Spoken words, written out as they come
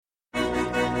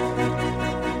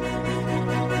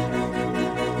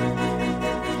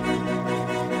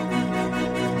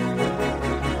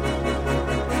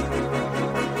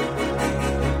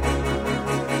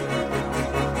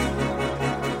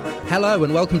Hello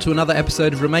and welcome to another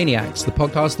episode of Romaniacs, the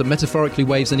podcast that metaphorically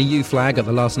waves an EU flag at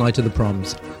the last night of the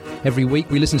proms. Every week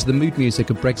we listen to the mood music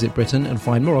of Brexit Britain and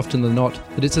find more often than not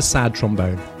that it's a sad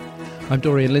trombone. I'm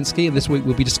Dorian Linsky, and this week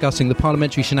we'll be discussing the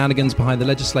parliamentary shenanigans behind the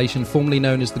legislation formerly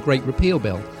known as the Great Repeal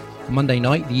Bill. On Monday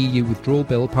night, the EU Withdrawal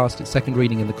Bill passed its second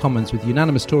reading in the Commons with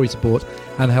unanimous Tory support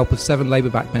and the help of 7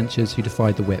 Labour backbenchers who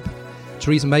defied the whip.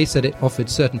 Theresa May said it offered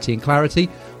certainty and clarity,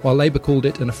 while Labour called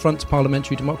it an affront to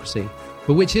parliamentary democracy.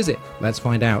 But which is it? Let's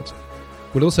find out.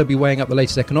 We'll also be weighing up the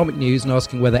latest economic news and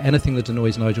asking whether anything that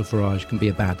annoys Nigel Farage can be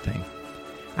a bad thing.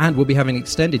 And we'll be having an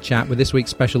extended chat with this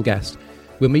week's special guest.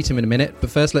 We'll meet him in a minute,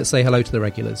 but first let's say hello to the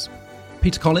regulars.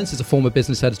 Peter Collins is a former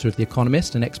business editor of The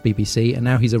Economist and ex-BBC, and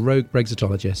now he's a rogue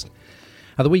Brexitologist.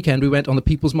 At the weekend we went on the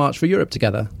People's March for Europe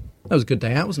together. That was a good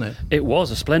day out, wasn't it? It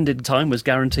was. A splendid time was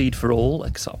guaranteed for all,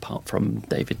 apart from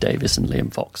David Davis and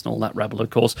Liam Fox and all that rabble, of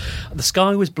course. The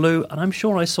sky was blue, and I'm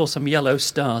sure I saw some yellow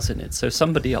stars in it, so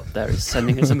somebody up there is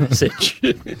sending us a message.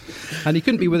 And he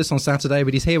couldn't be with us on Saturday,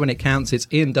 but he's here when it counts. It's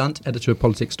Ian Dunt, editor of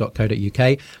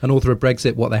politics.co.uk and author of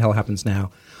Brexit, What the Hell Happens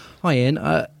Now. Hi Ian,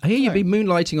 I hear you've been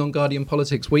moonlighting on Guardian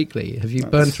Politics Weekly. Have you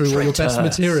burned through all your best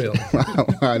material?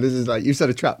 Wow, this is like, you've set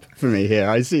a trap for me here.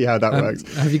 I see how that works.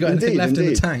 Have you got anything left in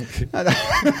the tank?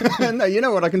 No, you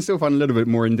know what, I can still find a little bit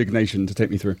more indignation to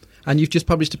take me through. And you've just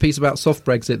published a piece about soft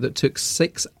Brexit that took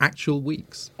 6 actual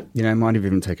weeks. You know, it might have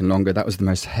even taken longer. That was the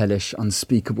most hellish,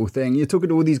 unspeakable thing. You're talking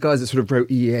to all these guys that sort of wrote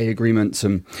EEA agreements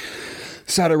and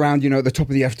sat around, at the top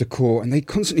of the EFTA court, and they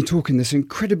constantly talk in this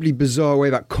incredibly bizarre way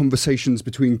about conversations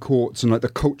between courts and like the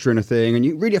culture in a thing, and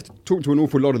you really have to talk to an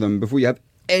awful lot of them before you have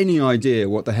any idea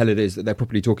what the hell it is that they're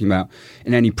properly talking about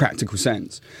in any practical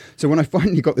sense. So when I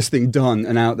finally got this thing done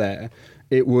and out there,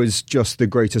 it was just the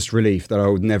greatest relief that I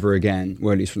would never again,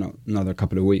 well, at least for another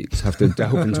couple of weeks, have to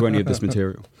delve into any of this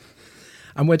material.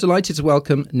 And we're delighted to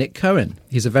welcome Nick Cohen.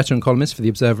 He's a veteran columnist for The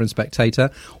Observer and Spectator,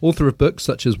 author of books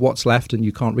such as What's Left and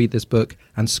You Can't Read This Book,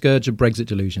 and Scourge of Brexit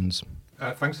Delusions.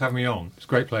 Thanks for having me on. It's a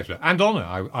great pleasure. And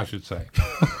honour, I should say.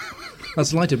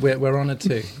 That's delighted. We're honoured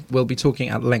too. We'll be talking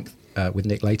at length with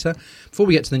Nick later. Before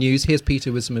we get to the news, here's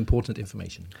Peter with some important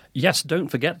information. Yes, don't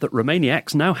forget that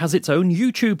Romaniacs now has its own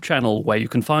YouTube channel where you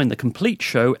can find the complete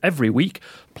show every week,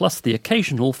 plus the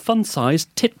occasional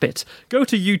fun-sized titbit. Go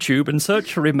to YouTube and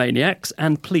search for Romaniacs,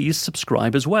 and please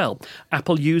subscribe as well.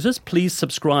 Apple users, please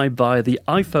subscribe via the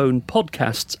iPhone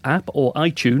Podcasts app or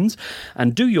iTunes,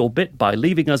 and do your bit by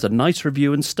leaving us a nice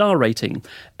review and star rating.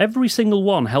 Every single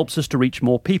one helps us to reach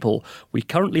more people. We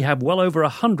currently have well over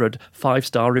 100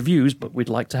 5-star reviews, but we'd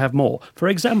like to have more. For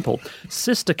example,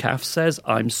 Sister Calf says,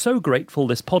 I'm so grateful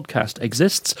this podcast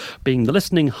exists, being the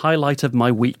listening highlight of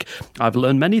my week. I've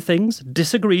learned many things,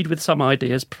 disagreed with some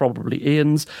ideas, probably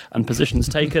Ian's, and positions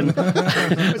taken,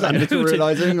 and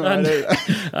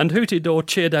hooted or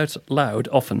cheered out loud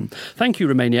often. Thank you,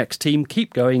 Romaniacs team.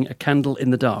 Keep going, a candle in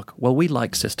the dark. Well, we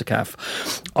like Sister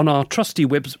Calf. On our trusty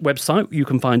website, you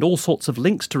can find all sorts of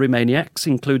links to Romaniacs,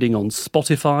 including on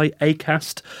Spotify,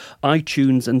 Acast,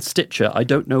 iTunes and Stitcher. I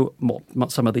don't know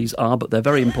what some of these are, but they're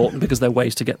very important because they're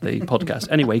ways to get the podcast.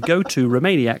 Anyway, go to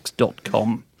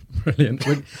romaniacs.com. Brilliant.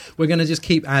 We're going to just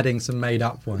keep adding some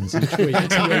made-up ones each week.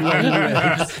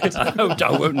 I hope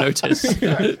I won't notice.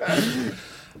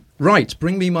 Right,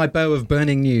 bring me my bow of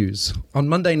burning news. On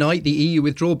Monday night, the EU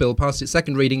Withdrawal Bill passed its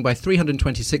second reading by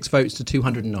 326 votes to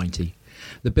 290.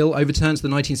 The bill overturns the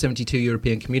 1972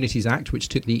 European Communities Act, which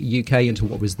took the UK into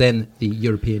what was then the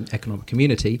European Economic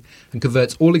Community, and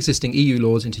converts all existing EU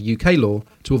laws into UK law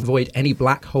to avoid any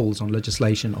black holes on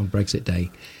legislation on Brexit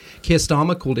Day. Keir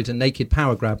Starmer called it a naked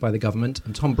power grab by the government,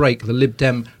 and Tom Brake, the Lib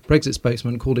Dem Brexit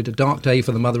spokesman, called it a dark day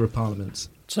for the mother of parliaments.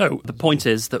 So the point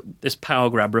is that this power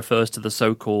grab refers to the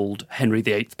so-called Henry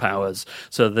VIII powers.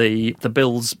 So the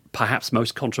bill's perhaps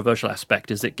most controversial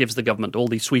aspect is it gives the government all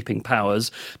these sweeping powers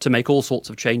to make all sorts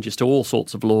of changes to all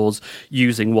sorts of laws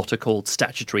using what are called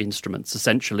statutory instruments,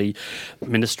 essentially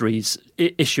ministries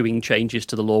issuing changes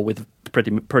to the law with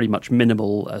pretty much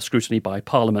minimal scrutiny by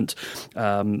Parliament.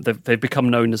 They've become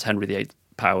known as Henry VIII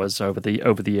powers over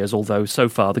the years, although so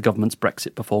far the government's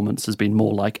Brexit performance has been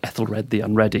more like Ethelred the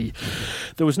Unready.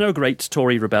 There was no great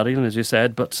Tory rebellion, as you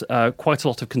said, but quite a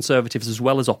lot of Conservatives as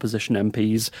well as opposition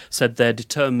MPs said they're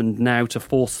determined now to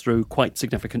force through quite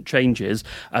significant changes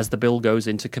as the bill goes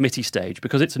into committee stage.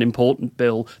 Because it's an important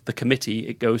bill, the committee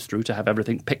it goes through to have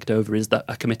everything picked over is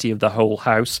a committee of the whole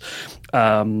House.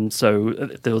 So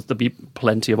there'll be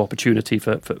plenty of opportunity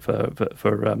for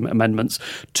amendments.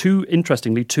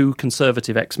 Interestingly, two Conservative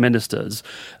Conservative ex-ministers,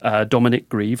 Dominic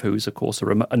Grieve, who's, of course,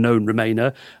 a known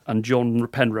Remainer, and John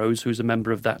Penrose, who's a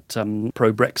member of that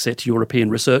pro-Brexit European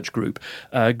research group,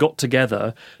 got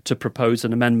together to propose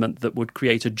an amendment that would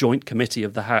create a joint committee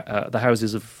of the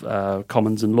Houses of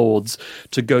Commons and Lords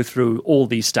to go through all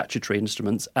these statutory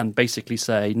instruments and basically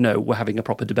say, no, we're having a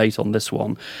proper debate on this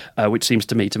one, which seems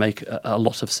to me to make a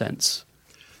lot of sense.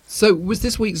 So was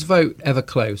this week's vote ever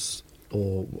close?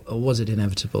 Or was it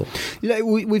inevitable?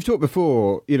 We've talked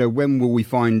before, when will we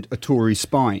find a Tory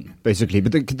spine, basically?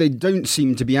 But they don't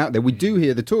seem to be out there. We do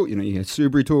hear the talk. You hear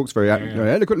Soubry talks very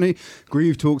eloquently.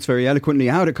 Grieve talks very eloquently.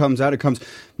 Out it comes.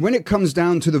 When it comes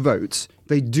down to the votes,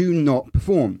 they do not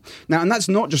perform. Now, and that's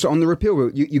not just on the repeal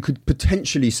vote. You could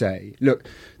potentially say, look,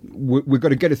 we've got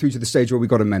to get it through to the stage where we've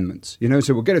got amendments.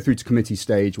 So we'll get it through to committee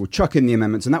stage. We'll chuck in the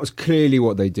amendments. And that was clearly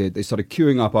what they did. They started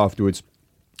queuing up afterwards,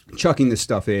 chucking this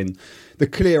stuff in. The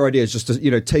clear idea is just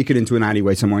to, take it into an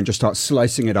alleyway somewhere and just start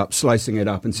slicing it up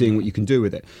and seeing what you can do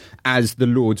with it, as the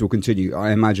Lords will continue,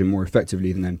 I imagine, more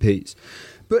effectively than MPs.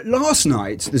 But last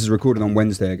night, this is recorded on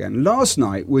Wednesday again, last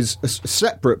night was a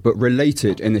separate but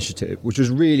related initiative, which was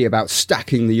really about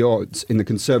stacking the odds in the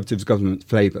Conservatives' government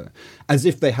favour, as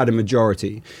if they had a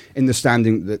majority in the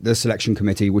selection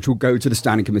committee, which will go to the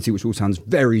standing committee, which all sounds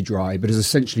very dry, but is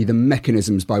essentially the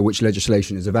mechanisms by which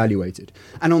legislation is evaluated.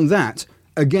 And on that,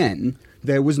 again,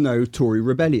 there was no Tory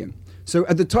rebellion. So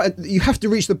at the time, you have to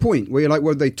reach the point where you're like,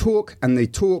 well, they talk and they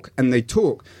talk and they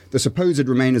talk. The supposed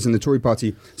Remainers in the Tory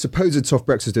party, supposed soft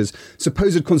Brexiters,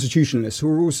 supposed constitutionalists who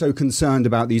are also concerned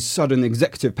about these sudden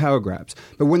executive power grabs.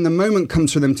 But when the moment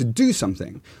comes for them to do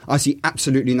something, I see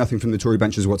absolutely nothing from the Tory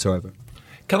benches whatsoever.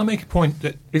 Can I make a point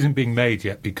that isn't being made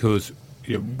yet because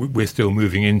we're still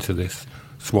moving into this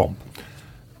swamp?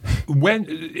 When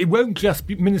it won't just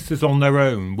be ministers on their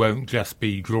own won't just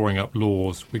be drawing up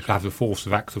laws which have the force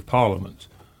of acts of parliament.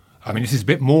 I mean, this is a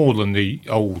bit more than the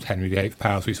old Henry VIII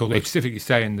powers we saw. They specifically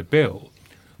say in the bill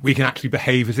we can actually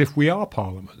behave as if we are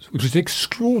parliament, which is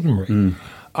extraordinary.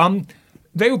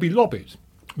 They will be lobbied.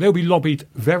 They'll be lobbied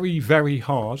very, very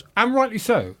hard, and rightly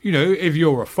so. If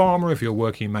you're a farmer, if you're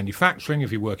working in manufacturing,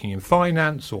 if you're working in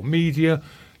finance or media,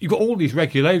 you've got all these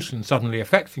regulations suddenly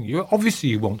affecting you. Obviously,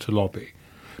 you want to lobby.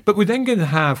 But we're then going to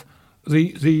have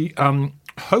the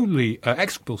wholly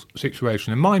execrable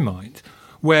situation, in my mind,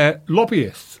 where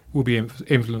lobbyists will be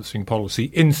influencing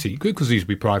policy in secret, because these will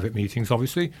be private meetings,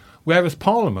 obviously, whereas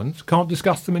Parliament can't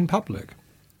discuss them in public.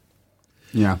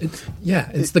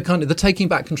 It's the taking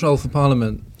back control for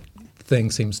Parliament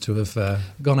thing seems to have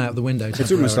gone out the window.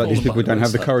 It's almost like these people don't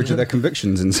have the courage of their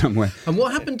convictions in some way. And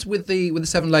what happened with the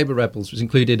 7 Labour rebels, which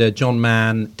included John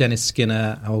Mann, Dennis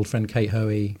Skinner, our old friend Kate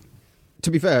Hoey? To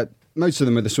be fair, most of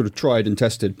them are the sort of tried and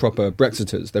tested proper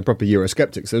Brexiters. They're proper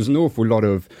Eurosceptics. There's an awful lot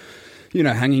of,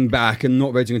 hanging back and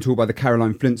not voting at all by the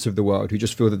Caroline Flints of the world, who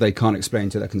just feel that they can't explain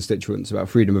to their constituents about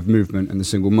freedom of movement and the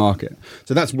single market.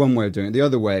 So that's one way of doing it. The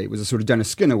other way was a sort of Dennis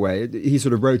Skinner way. He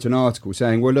sort of wrote an article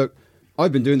saying, well, look,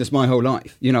 I've been doing this my whole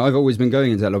life. I've always been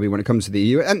going into that lobby when it comes to the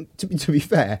EU. And to be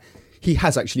fair, he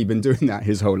has actually been doing that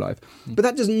his whole life. But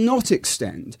that does not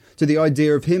extend to the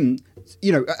idea of him,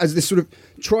 as this sort of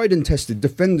tried and tested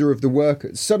defender of the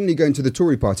workers, suddenly going to the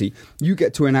Tory party, you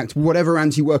get to enact whatever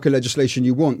anti-worker legislation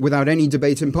you want without any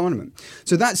debate in Parliament.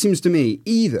 So that seems to me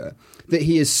either that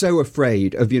he is so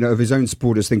afraid of, of his own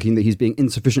supporters thinking that he's being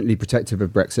insufficiently protective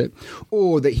of Brexit,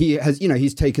 or that he has,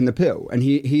 he's taken the pill and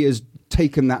he has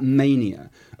taken that mania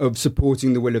of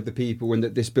supporting the will of the people, and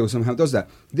that this bill somehow does that.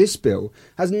 This bill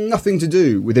has nothing to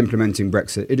do with implementing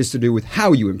Brexit. It is to do with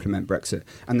how you implement Brexit.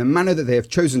 And the manner that they have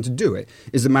chosen to do it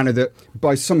is the manner that,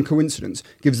 by some coincidence,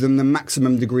 gives them the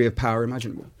maximum degree of power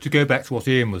imaginable. To go back to what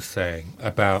Ian was saying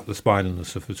about the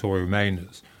spinelessness of the Tory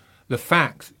Remainers, the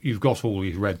fact you've got all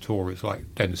these red Tories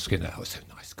like Dennis Skinner, oh, it's so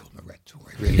nice to call him a red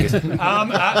Tory, really is,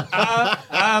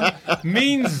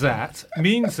 means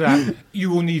that you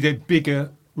will need a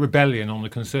bigger rebellion on the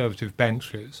Conservative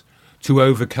benches to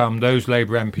overcome those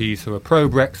Labour MPs who are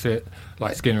pro-Brexit,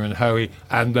 like Skinner and Hoey,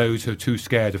 and those who are too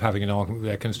scared of having an argument with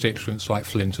their constituents, like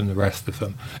Flint and the rest of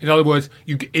them. In other words,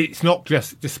 it's not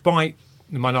just, despite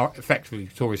effectively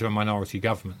Tories are a minority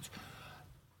government,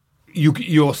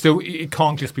 you're still, it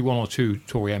can't just be 1 or 2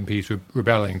 Tory MPs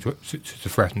rebelling to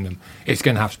threaten them. It's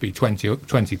going to have to be 20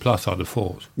 plus, I'd have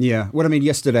thought. Yeah. What I mean,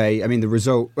 yesterday, the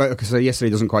result, because yesterday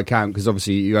doesn't quite count, because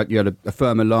obviously you had a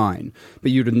firmer line,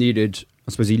 but you'd have needed,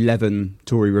 I suppose, 11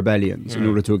 Tory rebellions in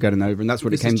order to get an over, and that's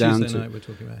what it came down to. Tuesday night we're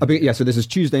talking about. So this is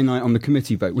Tuesday night on the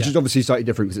committee vote, which is obviously slightly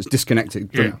different because it's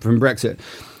disconnected from Brexit.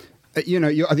 I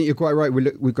think you're quite right.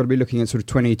 We've got to be looking at sort of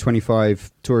 20, 25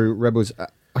 Tory rebels.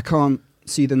 I can't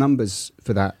see the numbers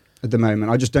for that at the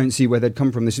moment. I just don't see where they'd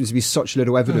come from. There seems to be such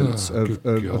little evidence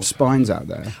of spines out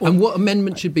there. And what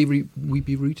amendment should we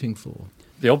be rooting for?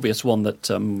 The obvious one that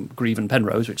Grieve and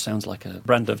Penrose, which sounds like a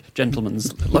brand of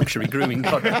gentleman's luxury grooming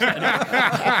product,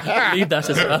 leave that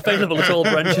as available at all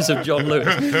branches of John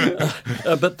Lewis.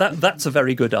 But that's a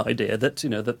very good idea. That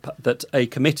that a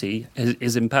committee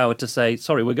is empowered to say,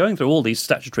 sorry, we're going through all these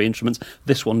statutory instruments.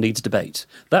 This one needs debate.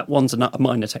 That one's a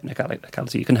minor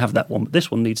technicality. You can have that one, but this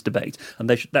one needs debate. And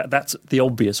that's the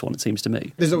obvious one, it seems to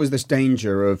me. There's always this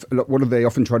danger of what do they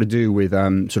often try to do with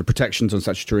sort of protections on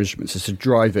statutory instruments is to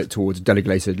drive it towards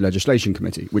delegated legislation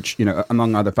committee, which,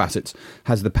 among other facets,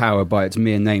 has the power by its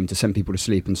mere name to send people to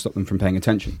sleep and stop them from paying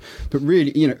attention. But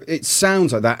really, it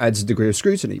sounds like that adds a degree of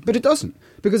scrutiny, but it doesn't.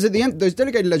 Because at the end, those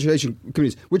delegated legislation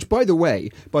committees, which, by the way,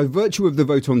 by virtue of the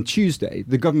vote on Tuesday,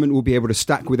 the government will be able to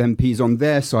stack with MPs on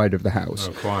their side of the House.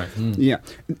 Oh, quite. Yeah.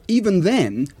 Even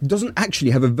then, doesn't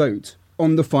actually have a vote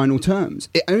on the final terms.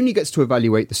 It only gets to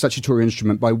evaluate the statutory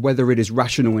instrument by whether it is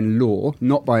rational in law,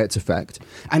 not by its effect,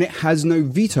 and it has no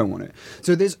veto on it.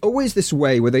 So there's always this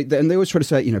way where they always try to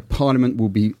say, Parliament will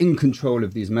be in control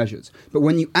of these measures. But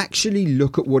when you actually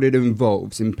look at what it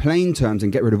involves in plain terms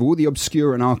and get rid of all the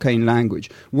obscure and arcane language,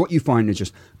 what you find is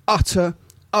just utter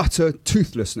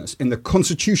toothlessness in the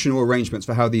constitutional arrangements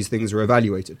for how these things are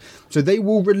evaluated. So they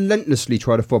will relentlessly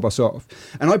try to fob us off.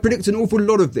 And I predict an awful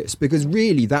lot of this because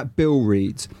really that bill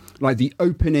reads like the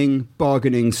opening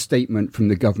bargaining statement from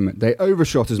the government. They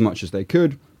overshot as much as they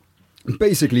could.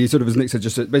 Basically, sort of as Nick said,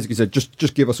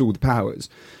 just give us all the powers,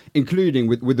 including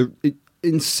with the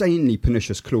insanely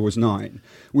pernicious Clause 9,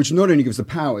 which not only gives the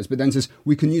powers, but then says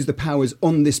we can use the powers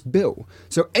on this bill.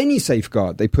 So any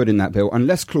safeguard they put in that bill,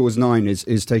 unless Clause 9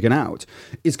 is taken out,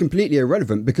 is completely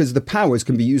irrelevant because the powers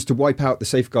can be used to wipe out the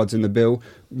safeguards in the bill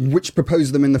which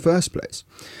proposed them in the first place.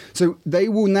 So they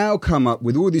will now come up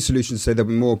with all these solutions, say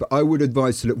there'll be more, but I would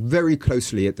advise to look very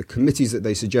closely at the committees that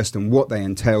they suggest and what they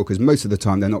entail, because most of the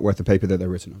time they're not worth the paper that they're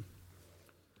written on.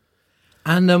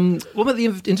 And what about the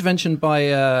intervention by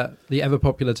the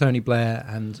ever-popular Tony Blair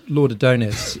and Lord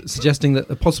Adonis, suggesting that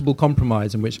a possible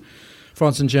compromise in which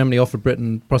France and Germany offered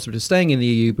Britain prospect of staying in the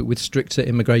EU, but with stricter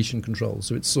immigration controls?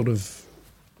 So it's sort of,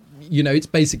 it's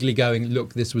basically going,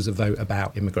 look, this was a vote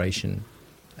about immigration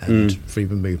and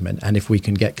freedom of movement, and if we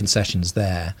can get concessions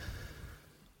there,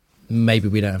 maybe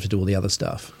we don't have to do all the other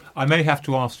stuff. I may have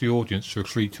to ask the audience to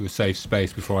retreat to a safe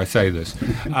space before I say this,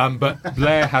 but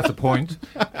Blair has a point.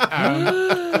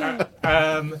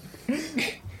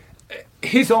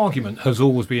 His argument has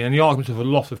always been, and the argument of a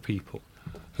lot of people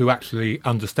who actually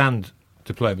understand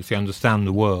diplomacy, understand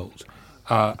the world,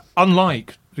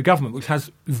 unlike the government, which has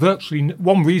virtually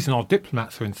one reason our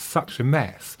diplomats are in such a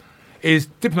mess, is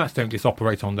diplomats don't just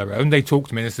operate on their own. They talk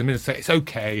to ministers. The minister say, it's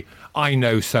okay, I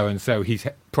know so-and-so, he's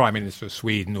Prime Minister of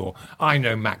Sweden, or I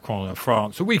know Macron of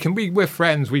France, so we're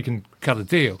friends, we can cut a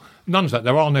deal. None of that.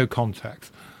 There are no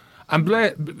contacts. And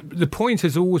Blair, the point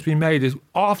has always been made is,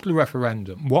 after the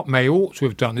referendum, what May ought to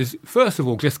have done is, first of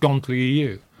all, just gone to the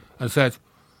EU and said,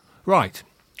 right,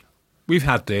 we've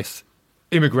had this,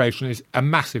 immigration is a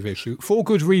massive issue, for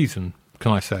good reason,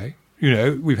 can I say.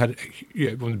 We've had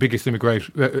one of the biggest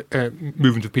immigration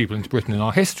movement of people into Britain in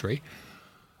our history.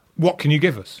 What can you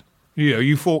give us?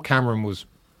 You thought Cameron was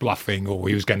bluffing or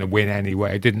he was going to win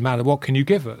anyway. It didn't matter. What can you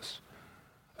give us?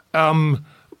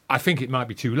 I think it might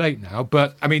be too late now,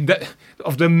 but I mean,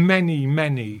 of the many,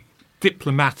 many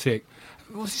diplomatic,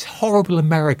 what's this horrible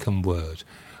American word?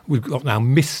 We've got now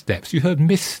missteps. You heard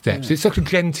missteps. Yeah. It's such a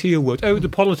genteel word. Oh, the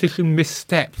politician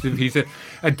missteps if he's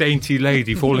a dainty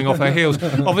lady falling off her heels.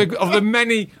 Of the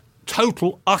many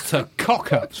total, utter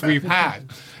cock-ups we've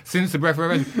had since the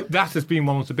referendum, that has been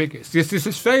one of the biggest. This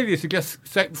is failure to just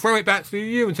throw it back to the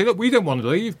EU and say, look, we don't want to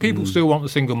leave. People still want the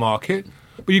single market,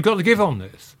 but you've got to give on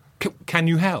this. Can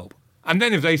you help? And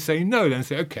then if they say no, then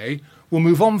say, OK, we'll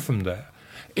move on from there.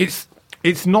 It's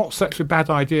not such a bad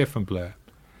idea from Blair.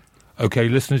 OK,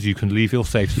 listeners, you can leave your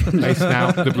safe space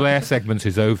now. The Blair segment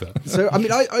is over. So, I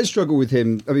mean, I struggle with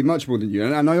him, much more than you.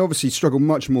 And I obviously struggle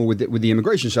much more with the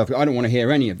immigration stuff. I don't want to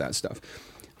hear any of that stuff.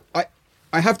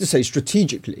 I have to say,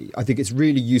 strategically, I think it's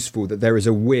really useful that there is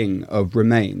a wing of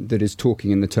Remain that is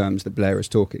talking in the terms that Blair is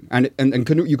talking. And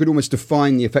you could almost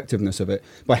define the effectiveness of it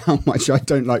by how much I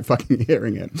don't like fucking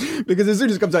hearing it. Because as soon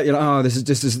as it comes out, you're like, this is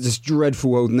just this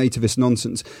dreadful old nativist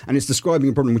nonsense. And it's describing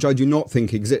a problem which I do not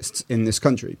think exists in this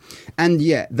country. And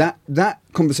yet, that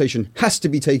conversation has to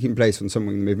be taking place on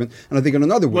Somewhere in the Movement. And I think on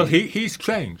another wing... Well, he's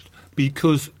changed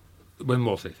because... When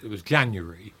was it? It was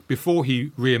January. Before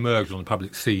he re-emerged on the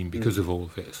public scene because of all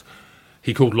of this,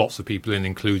 he called lots of people in,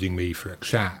 including me, for a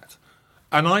chat.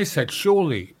 And I said,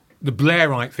 surely the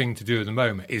Blairite thing to do at the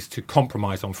moment is to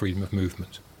compromise on freedom of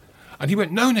movement. And he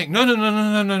went, no, Nick,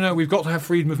 no, we've got to have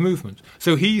freedom of movement.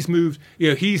 So he's moved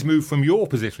from your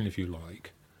position, if you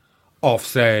like, of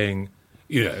saying,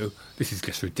 this is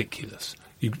just ridiculous.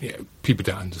 People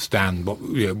don't understand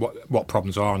what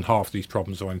problems are, and half these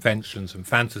problems are inventions and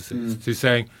fantasies. To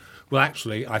saying, well,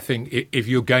 actually, I think if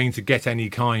you're going to get any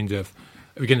kind of,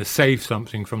 if you're going to save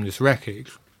something from this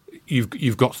wreckage,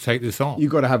 you've got to take this on.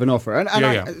 You've got to have an offer.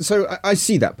 So I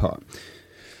see that part.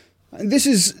 This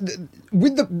is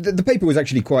with the paper was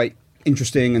actually quite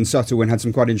interesting and subtle and had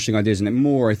some quite interesting ideas in it,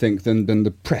 more I think than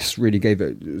the press really gave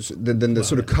it, than the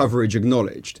sort of coverage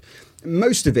acknowledged.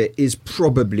 Most of it is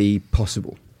probably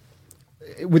possible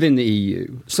within the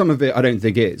EU. Some of it I don't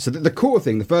think is. So the core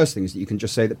thing, the first thing, is that you can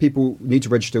just say that people need to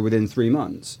register within 3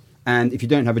 months. And if you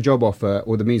don't have a job offer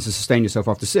or the means to sustain yourself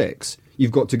after 6,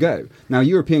 you've got to go. Now,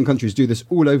 European countries do this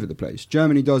all over the place.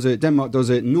 Germany does it, Denmark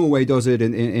does it, Norway does it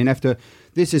in EFTA.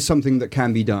 This is something that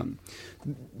can be done.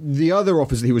 The other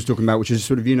offers that he was talking about, which is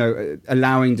sort of,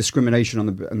 allowing discrimination on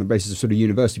the basis of sort of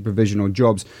university provision or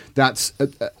jobs, that's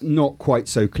not quite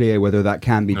so clear whether that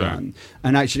can be done.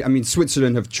 And actually,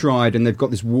 Switzerland have tried and they've got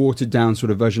this watered down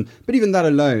sort of version. But even that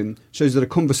alone shows that a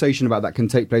conversation about that can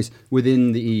take place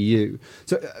within the EU.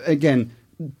 So again,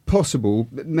 possible,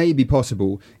 maybe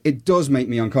possible. It does make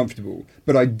me uncomfortable,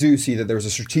 but I do see that there is a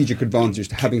strategic advantage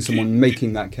to having someone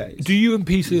making that case. Do you and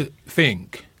Peter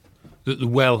think that the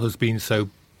well has been so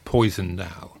poisoned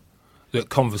now that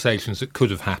conversations that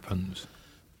could have happened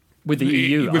with the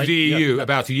EU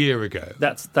about a year ago?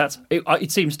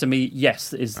 It seems to me,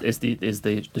 yes, is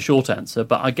the short answer.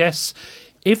 But I guess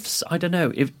if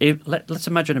let's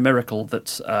imagine a miracle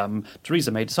that Theresa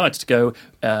May decides to go.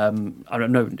 I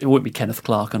don't know. It won't be Kenneth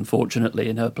Clarke, unfortunately,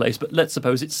 in her place. But let's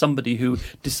suppose it's somebody who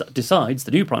decides,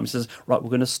 the new Prime Minister says, right, we're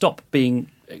going to stop being,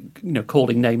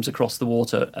 calling names across the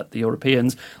water at the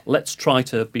Europeans. Let's try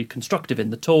to be constructive in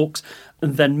the talks.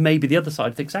 And then maybe the other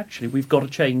side thinks, actually, we've got to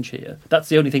change here. That's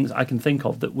the only things I can think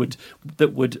of that would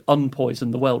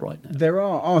unpoison the well right now. There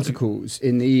are articles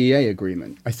in the EEA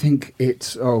agreement. I think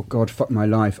it's, oh God, fuck my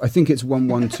life. I think it's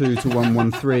 112 to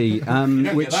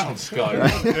 113. Which that on Sky. I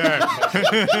don't think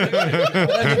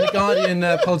the Guardian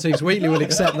Politics Weekly will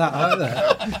accept that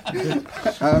either.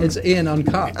 It's Ian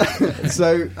Uncut.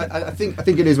 So I think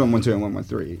it is 112 and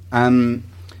 113.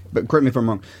 But correct me if I'm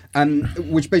wrong.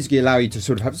 Which basically allow you to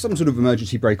sort of have some sort of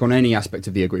emergency break on any aspect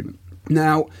of the agreement.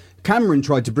 Now, Cameron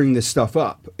tried to bring this stuff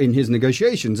up in his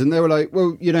negotiations, and they were like,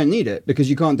 well, you don't need it because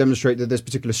you can't demonstrate that there's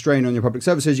particular strain on your public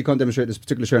services, you can't demonstrate there's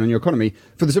particular strain on your economy,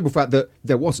 for the simple fact that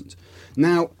there wasn't.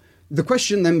 Now, the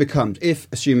question then becomes, if,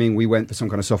 assuming we went for some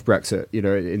kind of soft Brexit,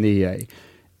 in the EEA,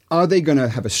 are they going to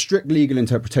have a strict legal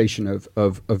interpretation of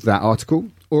that article?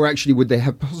 Or actually, would they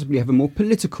possibly have a more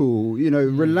political,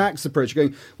 relaxed approach,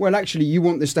 going, well, actually, you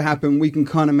want this to happen, we can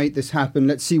kind of make this happen,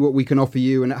 let's see what we can offer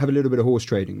you, and have a little bit of horse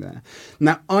trading there.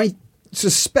 Now, I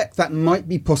suspect that might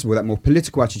be possible, that more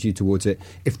political attitude towards it,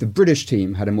 if the British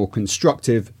team had a more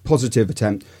constructive, positive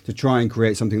attempt to try and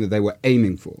create something that they were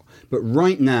aiming for. But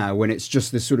right now, when it's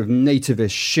just this sort of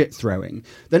nativist shit throwing,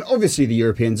 then obviously the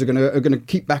Europeans are going to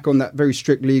keep back on that very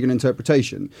strict legal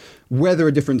interpretation. Whether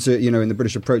a difference, in the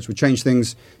British approach would change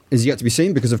things is yet to be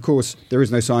seen, because of course there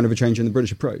is no sign of a change in the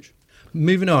British approach.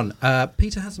 Moving on,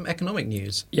 Peter has some economic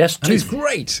news. Yes, and it's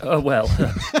great. Well,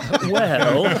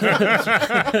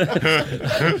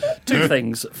 two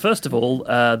things. First of all,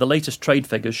 the latest trade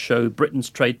figures show Britain's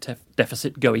trade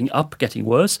deficit going up, getting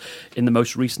worse in the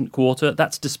most recent quarter.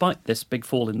 That's despite this big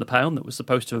fall in the pound that was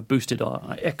supposed to have boosted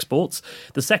our exports.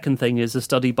 The second thing is a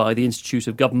study by the Institute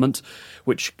of Government,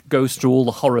 which goes through all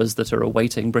the horrors that are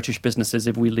awaiting British businesses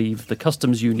if we leave the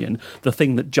customs union. The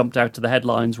thing that jumped out to the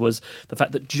headlines was the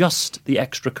fact that just the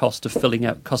extra cost of filling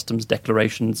out customs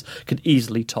declarations could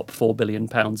easily top £4 billion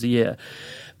a year.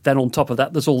 Then on top of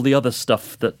that, there's all the other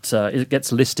stuff that it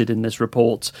gets listed in this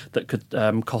report that could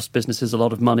cost businesses a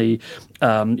lot of money.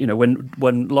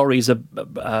 When lorries are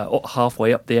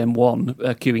halfway up the M1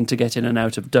 queuing to get in and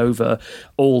out of Dover,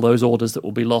 all those orders that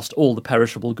will be lost, all the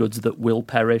perishable goods that will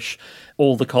perish,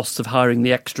 all the costs of hiring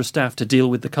the extra staff to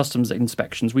deal with the customs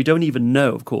inspections. We don't even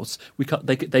know, of course.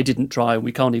 They didn't try, and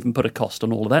we can't even put a cost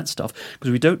on all of that stuff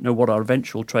because we don't know what our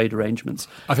eventual trade arrangements.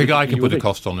 I think I can put a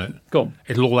cost on it. Go on.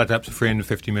 It'll all add up to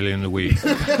 350 million a week.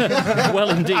 Well,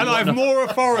 indeed. And I have more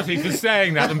authority for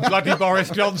saying that than bloody Boris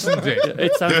Johnson did.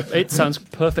 It sounds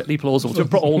perfectly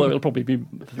plausible, although it'll probably be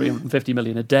 350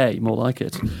 million a day, more like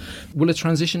it. Will a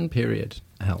transition period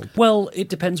help? Well, it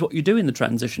depends what you do in the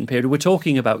transition period. We're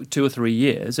talking about 2 or 3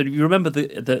 years. And if you remember,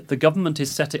 the government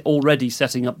is already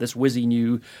setting up this whizzy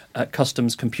new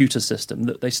customs computer system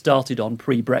that they started on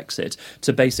pre-Brexit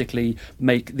to basically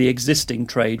make the existing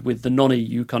trade with the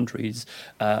non-EU countries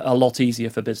a lot easier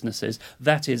for businesses.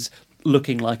 That is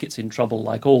looking like it's in trouble,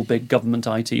 like all big government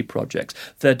IT projects.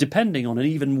 They're depending on an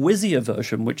even whizzier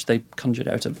version, which they conjured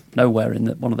out of nowhere in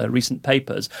one of their recent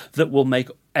papers, that will make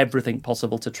everything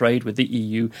possible to trade with the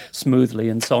EU smoothly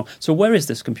and so on. So where is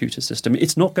this computer system?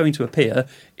 It's not going to appear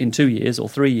in 2 years or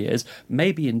 3 years,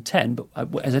 maybe in 10, but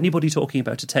is anybody talking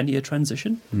about a 10-year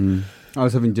transition? I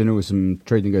was having dinner with some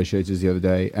trade negotiators the other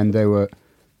day, and they were,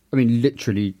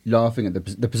 literally laughing at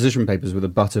the position papers were the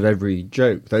butt of every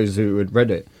joke, those who had read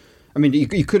it.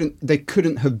 They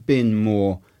couldn't have been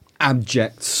more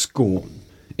abject scorn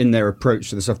in their approach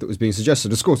to the stuff that was being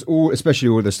suggested. Of course, especially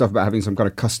all the stuff about having some kind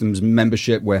of customs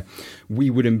membership where we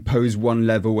would impose one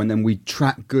level and then we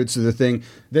track goods to the thing.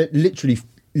 They're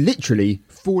literally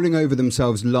falling over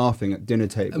themselves laughing at dinner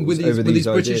tables and with over these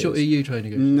ideas. British or EU trade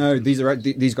negotiators? No,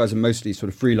 these guys are mostly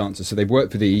sort of freelancers, so they've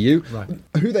worked for the EU, right,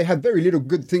 who they had very little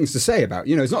good things to say about.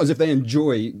 It's not as if they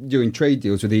enjoy doing trade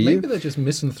deals with the EU. Maybe they're just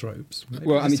misanthropes.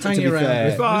 Well, to be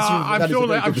fair, I'm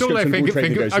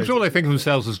sure they think of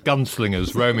themselves as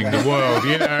gunslingers roaming the world.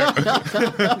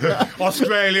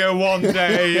 Australia one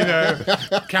day,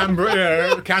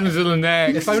 Canberra, Canada the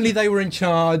next. If only they were in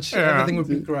charge, everything would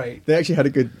be great. They actually had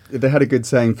a good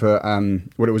saying for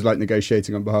what it was like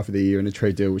negotiating on behalf of the EU in a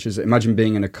trade deal, which is, imagine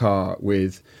being in a car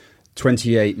with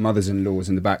 28 mothers-in-laws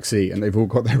in the back seat, and they've all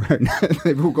got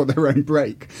their own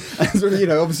break. And so,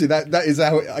 obviously that is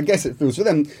how I guess it feels for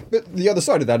them. But the other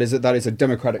side of that is that is a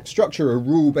democratic structure, a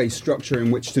rule-based structure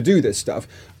in which to do this stuff,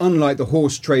 unlike the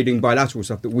horse trading bilateral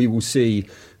stuff that we will see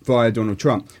via Donald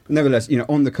Trump. But nevertheless,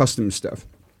 on the customs stuff,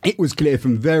 it was clear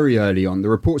from very early on, the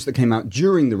reports that came out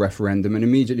during the referendum and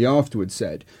immediately afterwards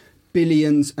said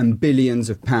billions and billions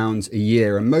of pounds a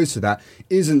year, and most of that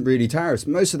isn't really tariffs.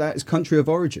 Most of that is country of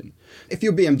origin. If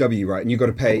you're BMW, right, and you've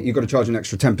got to charge an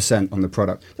extra 10% on the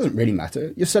product, it doesn't really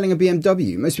matter. You're selling a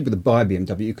BMW. Most people that buy a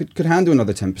BMW could handle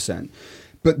another 10%.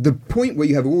 But the point where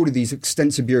you have all of these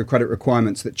extensive bureaucratic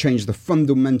requirements that change the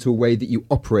fundamental way that you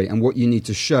operate and what you need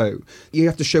to show, you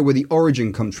have to show where the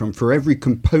origin comes from for every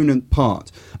component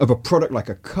part of a product like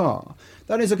a car.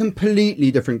 That is a completely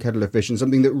different kettle of fish and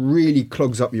something that really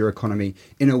clogs up your economy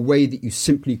in a way that you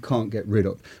simply can't get rid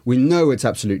of. We know it's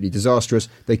absolutely disastrous.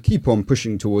 They keep on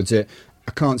pushing towards it.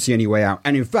 I can't see any way out.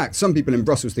 And in fact, some people in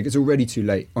Brussels think it's already too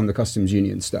late on the customs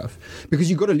union stuff, because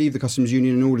you've got to leave the customs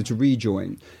union in order to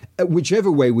rejoin.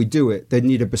 Whichever way we do it, they'd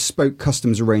need a bespoke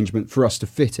customs arrangement for us to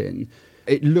fit in.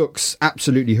 It looks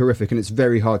absolutely horrific, and it's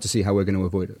very hard to see how we're going to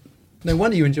avoid it. No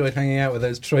wonder you enjoyed hanging out with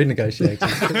those trade negotiators.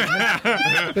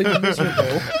 They're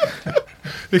miserable.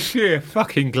 The sheer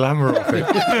fucking glamour of it.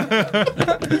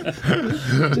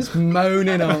 Just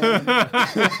moaning on.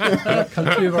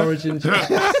 Country of origin.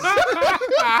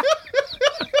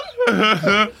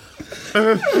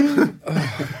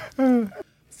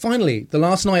 Finally, the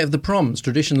last night of the proms,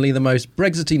 traditionally the most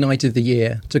Brexity night of the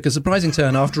year, took a surprising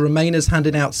turn after Remainers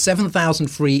handed out 7,000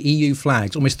 free EU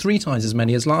flags, almost 3 times as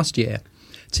many as last year.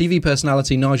 TV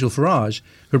personality Nigel Farage,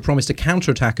 who had promised a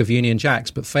counterattack of Union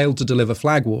Jacks but failed to deliver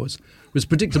flag wars, was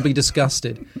predictably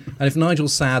disgusted. And if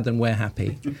Nigel's sad, then we're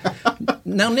happy.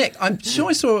 Now, Nick, I'm sure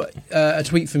I saw a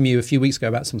tweet from you a few weeks ago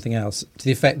about something else, to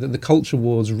the effect that the culture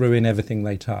wars ruin everything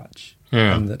they touch.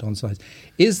 Yeah. And that on sides.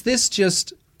 Is this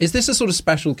a sort of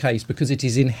special case because it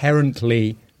is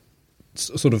inherently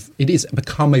it is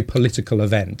become a political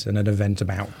event and an event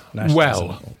about nationalism?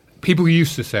 Well, people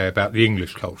used to say about the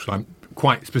English culture, I'm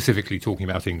quite specifically talking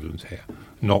about England here,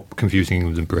 not confusing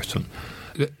England and Britain.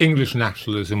 The English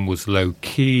nationalism was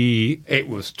low-key, it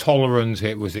was tolerant,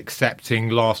 it was accepting.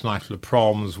 Last night of the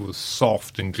proms was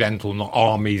soft and gentle, not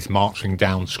armies marching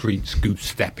down streets,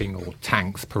 goose-stepping, or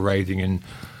tanks parading in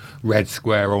Red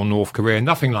Square or North Korea,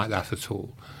 nothing like that at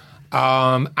all.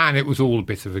 And it was all a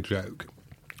bit of a joke.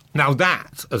 Now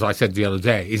that, as I said the other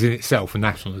day, is in itself a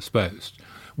nationalist boast.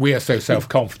 We are so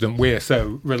self-confident, we're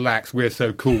so relaxed, we're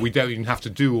so cool, we don't even have to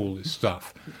do all this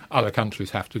stuff other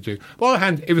countries have to do. But on the other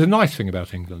hand, it was a nice thing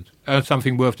about England,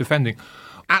 something worth defending.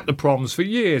 At the proms for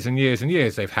years and years and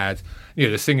years, they've had,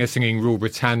 the singer singing Rule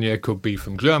Britannia could be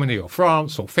from Germany or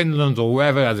France or Finland or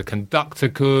wherever, as a conductor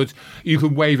could. You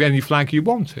could wave any flag you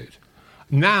wanted.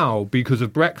 Now, because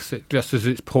of Brexit, just as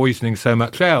it's poisoning so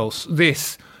much else,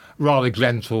 this rather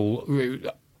gentle,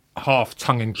 half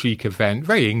tongue-in-cheek event,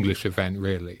 very English event,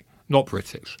 really, not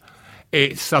British,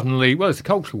 it's suddenly, it's a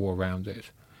culture war around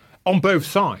it. on both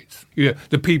sides.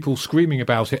 The people screaming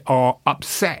about it are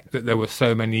upset that there were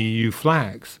so many EU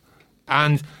flags.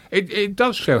 And it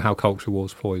does show how culture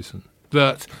wars poison.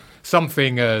 That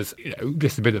something as,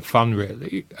 just a bit of fun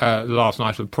really, last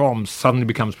night at the proms suddenly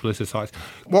becomes politicised.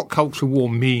 What culture war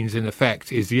means in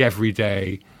effect is the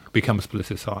everyday becomes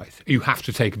politicised. You have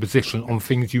to take a position on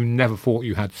things you never thought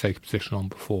you had to take a position on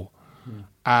before.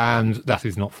 And that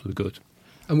is not for the good.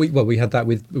 And we had that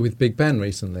with Big Ben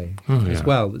recently as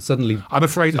well. That suddenly, I'm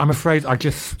afraid I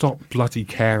just stopped bloody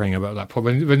caring about that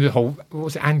problem. When the whole, what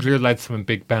was it, Andrea Leadsom and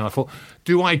Big Ben, I thought,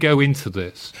 do I go into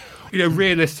this?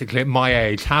 Realistically, at my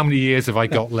age, how many years have I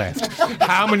got left?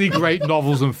 How many great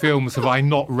novels and films have I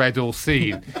not read or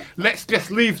seen? Let's just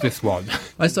leave this one.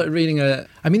 I started reading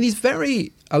these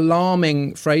very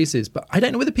alarming phrases, but I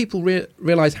don't know whether people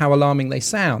realise how alarming they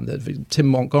sound. That Tim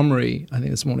Montgomery, I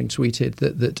think this morning, tweeted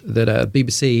that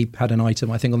BBC had an item,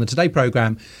 I think, on the Today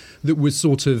programme that was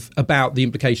sort of about the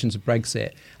implications of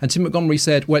Brexit. And Tim Montgomery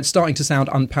said, well, it's starting to sound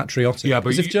unpatriotic. Yeah, but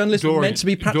as if journalists were meant to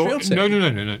be patriotic.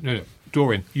 No.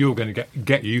 Dorian, you're going to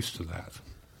get used to that.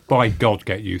 By God,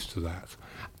 get used to that.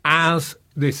 As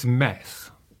this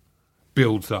mess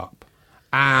builds up,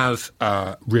 as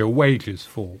real wages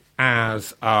fall,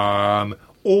 as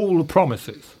all the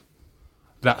promises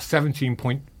that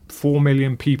 17.4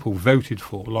 million people voted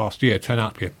for last year turn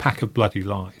out to be a pack of bloody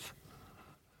lies,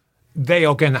 they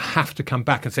are going to have to come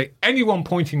back and say, anyone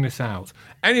pointing this out,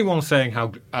 anyone saying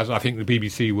how, as I think the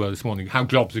BBC were this morning, how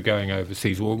jobs are going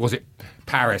overseas, or was it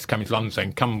Paris coming to London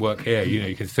saying, come work here,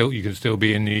 you can still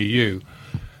be in the EU.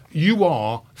 You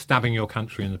are stabbing your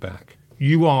country in the back.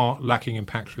 You are lacking in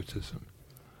patriotism.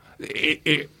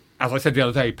 As I said the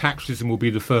other day, patriotism will be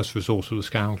the first resort of the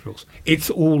scoundrels. It's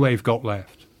all they've got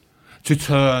left to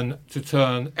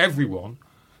turn everyone.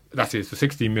 That is the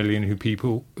 16 million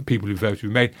people who voted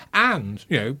Remain, and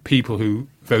people who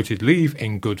voted Leave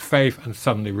in good faith and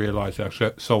suddenly realised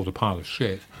they've sold a pile of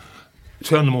shit.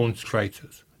 Turn them all into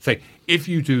traitors. Say, if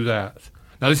you do that,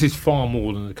 now this is far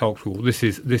more than the cultural war. This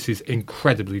is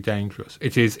incredibly dangerous.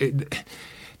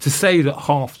 To say that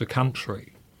half the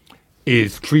country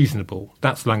is treasonable.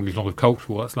 That's language not of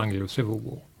cultural war. That's language of civil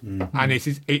war, and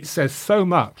it says so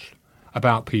much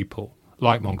about people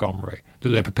like Montgomery that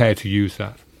they're prepared to use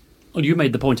that. Well, you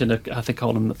made the point in a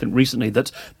column, I think, recently,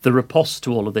 that the riposte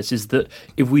to all of this is that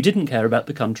if we didn't care about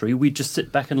the country, we'd just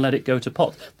sit back and let it go to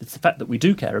pot. It's the fact that we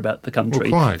do care about the country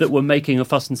that we're making a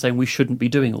fuss and saying we shouldn't be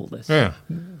doing all this. Yeah.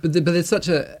 But there's such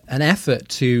an effort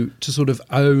to sort of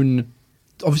own,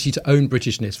 obviously to own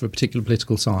Britishness for a particular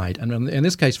political side. And in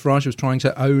this case, Farage was trying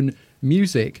to own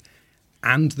music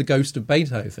and the ghost of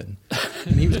Beethoven.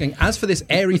 And he was going, as for this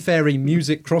airy-fairy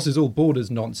music crosses all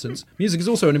borders nonsense, music is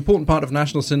also an important part of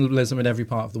national symbolism in every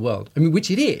part of the world. I mean,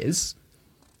 which it is,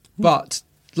 but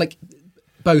like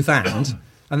both and.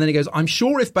 And then he goes, I'm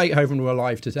sure if Beethoven were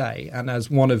alive today, and as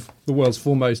one of the world's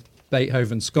foremost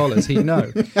Beethoven scholars, he'd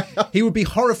know, he would be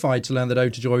horrified to learn that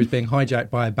Ode to Joy was being hijacked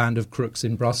by a band of crooks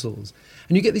in Brussels.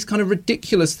 And you get these kind of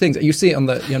ridiculous things. You see it on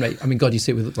you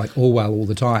see it with like Orwell all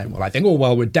the time. Well, I think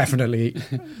Orwell would definitely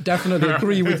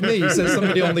agree with me, says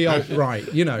somebody on the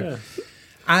alt-right, Yeah.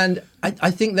 And I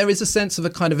think there is a sense of a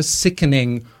kind of a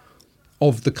sickening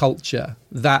of the culture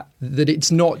that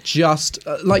it's not just,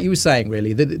 like you were saying,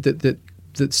 really, that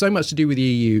so much to do with the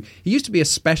EU. It used to be a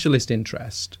specialist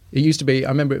interest. It used to be, I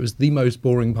remember it was the most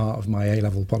boring part of my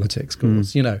A-level politics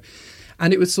course,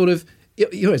 And it was sort of,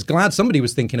 it's glad somebody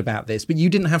was thinking about this, but you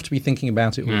didn't have to be thinking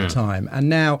about it all the time. And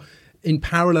now, in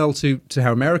parallel to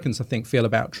how Americans, I think, feel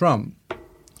about Trump,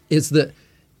 is that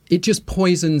it just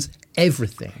poisons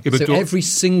everything. Yeah, so every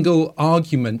single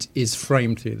argument is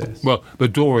framed through this. Well,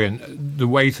 but Dorian, the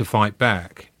way to fight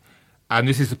back, and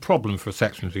this is a problem for a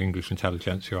section of the English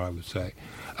intelligentsia, I would say,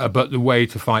 but the way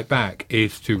to fight back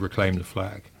is to reclaim the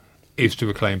flag, is to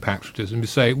reclaim patriotism, to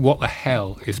say, what the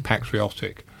hell is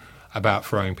patriotic about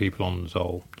throwing people on the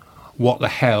dole? What the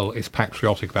hell is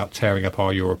patriotic about tearing up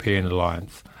our European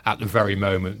alliance at the very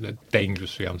moment that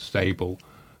dangerously unstable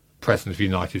President of the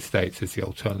United States is the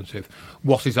alternative?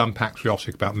 What is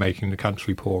unpatriotic about making the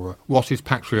country poorer? What is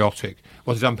patriotic?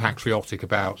 What is unpatriotic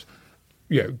about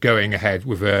going ahead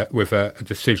with a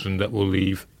decision that will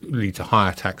lead to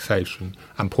higher taxation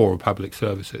and poorer public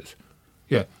services?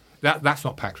 Yeah, that's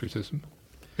not patriotism.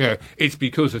 It's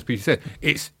because, as Peter said,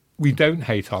 we don't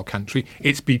hate our country.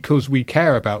 It's because we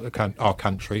care about our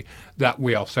country that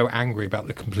we are so angry about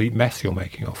the complete mess you're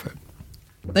making of it.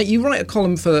 Now, you write a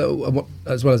column for,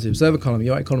 as well as the Observer column,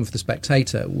 you write a column for The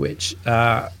Spectator, which,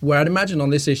 where I'd imagine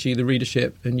on this issue the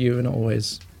readership and you are not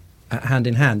always hand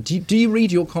in hand. Do you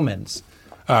read your comments?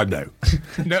 No.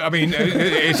 No, I mean,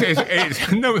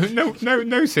 it's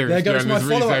no serious There goes my journalist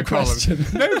reads their follow-up columns. question.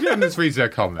 No journalist reads their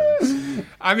comments.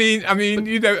 I mean,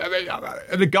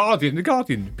 the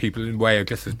Guardian people in a way are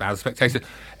just as bad as Spectator.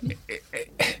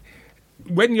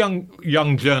 When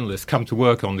young journalists come to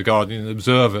work on the Guardian and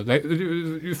Observer,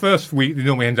 the first week they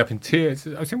normally end up in tears.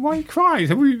 I said, "Why are you crying?"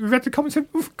 Have we read the comments? I said,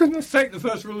 "Oh, for goodness sake, the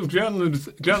first rule of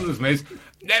journalism is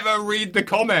never read the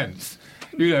comments."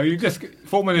 You just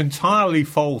form an entirely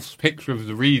false picture of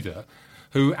the reader,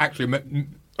 who actually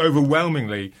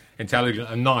overwhelmingly intelligent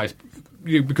and nice,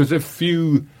 because a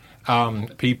few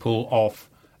people of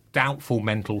doubtful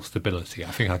mental stability,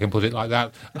 I think I can put it like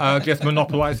that, just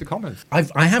monopolise the comments.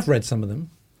 I have read some of them.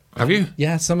 Have you?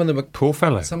 Yeah, some of them are Poor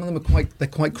fellow. Some of them are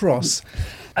quite cross.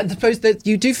 I suppose that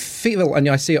you do feel, and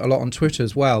I see it a lot on Twitter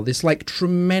as well, this like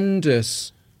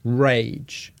tremendous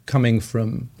rage coming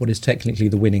from what is technically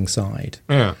the winning side.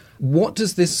 Yeah. What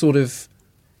does this sort of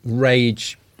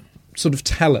rage sort of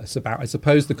tell us about, I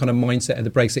suppose, the kind of mindset of the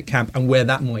Brexit camp and where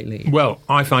that might lead? Well,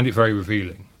 I find it very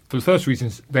revealing. For the first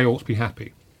reason, they ought to be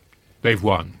happy. They've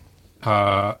won.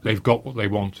 They've got what they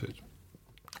wanted.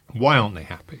 Why aren't they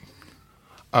happy?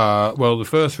 Well, the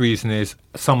first reason is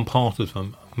some part of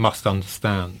them must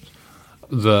understand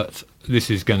that this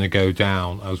is going to go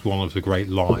down as one of the great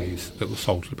lies that was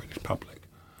sold to the British public.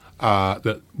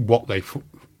 That what they,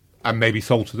 and maybe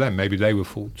sold to them, maybe they were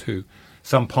fooled too.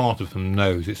 Some part of them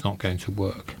knows it's not going to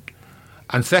work.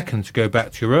 And second, to go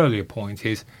back to your earlier point,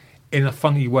 is in a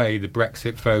funny way, the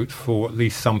Brexit vote for at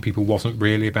least some people wasn't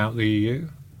really about the EU.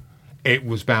 It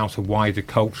was about a wider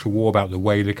cultural war, about the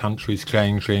way the country's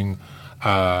changing,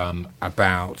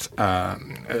 about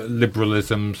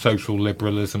liberalism, social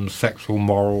liberalism, sexual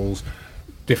morals,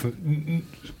 different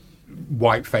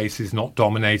white faces not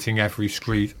dominating every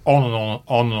street, on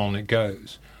and on it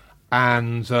goes.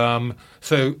 And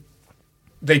so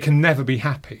they can never be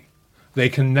happy. They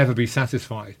can never be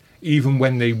satisfied. Even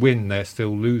when they win, they're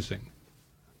still losing.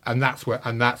 And that's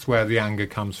where the anger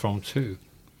comes from too.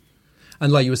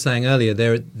 And like you were saying earlier,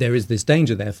 there is this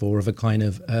danger, therefore, of a kind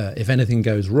of, if anything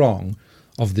goes wrong,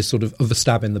 of this sort of a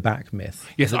stab in the back myth.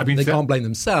 Yes, they can't blame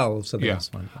themselves. So yeah,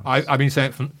 I've been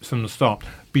saying it from the start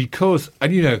because,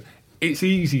 and it's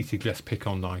easy to just pick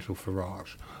on Nigel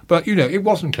Farage, but it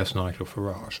wasn't just Nigel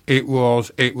Farage. It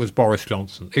was Boris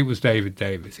Johnson. It was David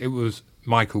Davis. It was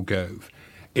Michael Gove.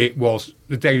 It was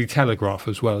the Daily Telegraph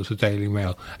as well as the Daily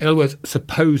Mail. In other words,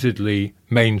 supposedly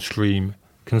mainstream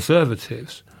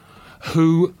conservatives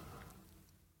who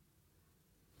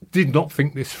did not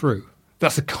think this through.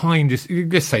 That's the kindest.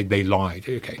 Let's say they lied.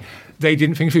 Okay, they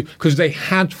didn't think through because they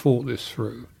had thought this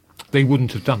through. They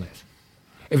wouldn't have done it.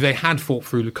 If they had thought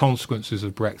through the consequences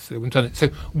of Brexit, they wouldn't have done it. So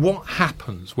what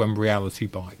happens when reality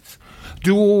bites?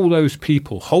 Do all those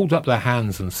people hold up their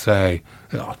hands and say,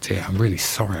 "Oh dear, I'm really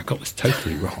sorry, I got this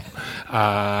totally wrong.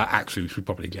 Actually, we should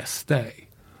probably just stay."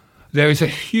 There is a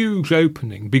huge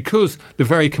opening because the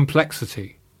very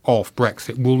complexity of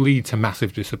Brexit will lead to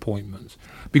massive disappointment.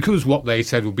 Because what they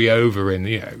said will be over in,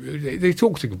 they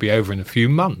talked it could be over in a few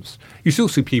months. You still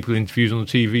see people interviewed on the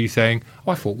TV saying,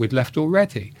 "Oh, I thought we'd left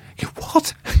already."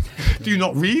 What? Do you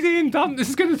not read Ian Dunn? This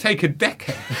is going to take a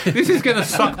decade. This is going to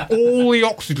suck all the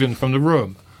oxygen from the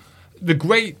room. The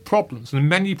great problems and the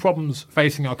many problems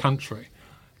facing our country,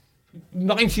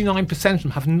 99% of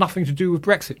them have nothing to do with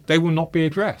Brexit. They will not be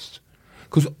addressed.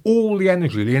 Because all the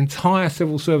energy, the entire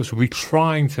civil service will be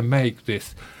trying to make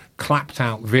this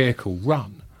clapped-out vehicle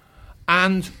run.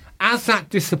 And as that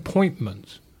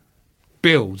disappointment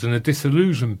builds and the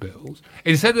disillusion builds,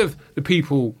 instead of the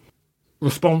people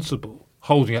responsible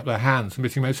holding up their hands and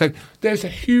admitting, so there's a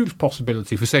huge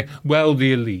possibility for saying, well,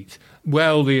 the elite,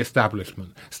 well, the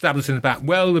establishment about,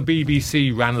 well, the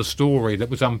BBC ran a story that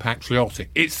was unpatriotic.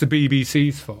 It's the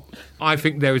BBC's fault. I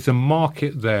think there is a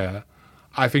market there.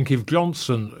 I think if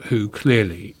Johnson, who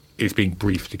clearly is being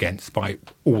briefed against by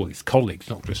all his colleagues,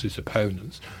 not just his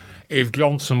opponents, if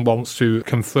Johnson wants to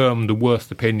confirm the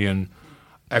worst opinion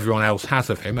everyone else has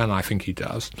of him, and I think he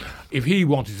does, if he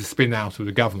wanted to spin out of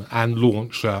the government and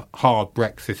launch a hard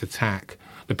Brexit attack,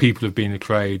 the people have been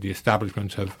betrayed, the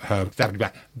establishment have stabbed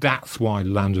back, that's why the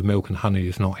land of milk and honey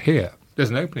is not here. There's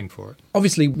an opening for it.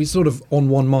 Obviously, we're sort of on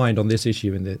one mind on this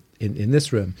issue in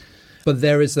this room. But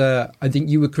there is I think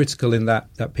you were critical in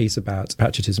that piece about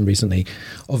patriotism recently,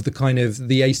 of the kind of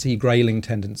the AC Grayling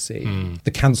tendency,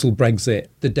 the cancel Brexit,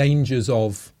 the dangers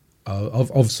of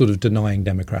sort of denying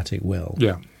democratic will.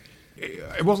 Yeah.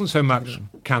 It wasn't so much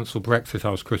cancel Brexit I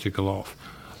was critical of,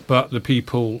 but the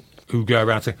people who go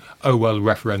around saying, "Oh, well, the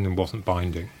referendum wasn't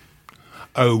binding.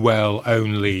 Oh, well,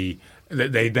 only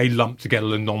They lump together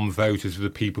the non-voters with the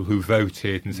people who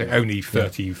voted and say only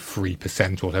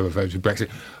 33% or whatever voted Brexit.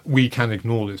 We can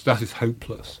ignore this. That is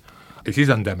hopeless. It is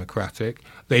undemocratic.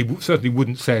 They certainly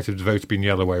wouldn't say it if the vote had been the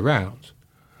other way round.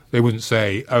 They wouldn't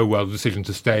say, oh, well, the decision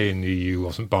to stay in the EU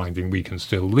wasn't binding, we can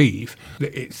still leave.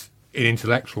 It's in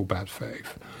intellectual bad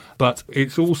faith. But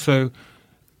it's also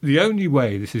the only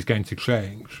way this is going to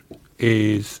change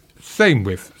is same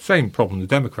problem the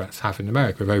Democrats have in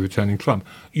America of overturning Trump.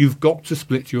 You've got to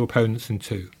split your opponents in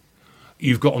two.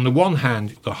 You've got, on the one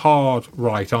hand, the hard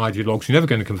right ideologues. You're never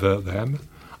going to convert them.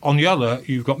 On the other,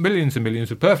 you've got millions and millions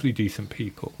of perfectly decent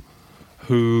people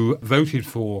who voted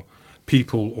for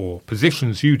people or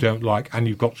positions you don't like, and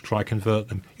you've got to try convert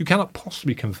them. You cannot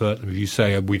possibly convert them if you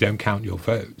say, we don't count your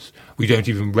votes. We don't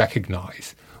even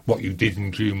recognise what you did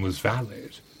in June was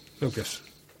valid. They'll just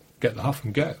get the huff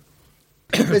and go.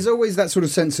 There's always that sort of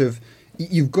sense of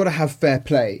you've got to have fair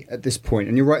play at this point.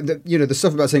 And you're right that, the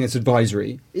stuff about saying it's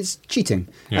advisory is cheating.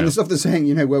 Yeah. And the stuff that's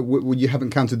saying, well, you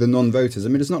haven't counted the non-voters. I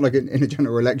mean, it's not like in a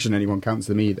general election anyone counts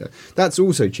them either. That's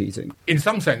also cheating. In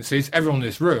some senses, everyone in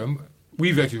this room,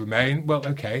 we voted Remain. Well,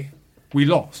 OK, we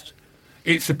lost.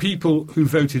 It's the people who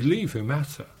voted Leave who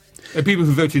matter. The people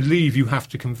who voted Leave you have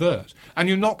to convert. And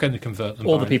you're not going to convert them.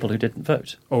 Or the people who didn't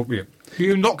vote.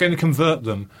 You're not going to convert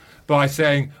them by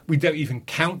saying, we don't even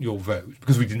count your vote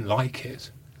because we didn't like it.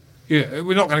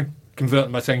 We're not going to convert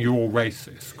them by saying you're all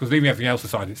racist, because leaving everything else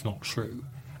aside, it's not true.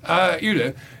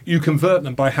 You convert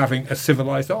them by having a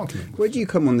civilised argument. Where do you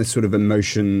come on this sort of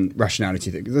emotion rationality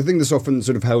thing? The thing that's often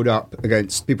sort of held up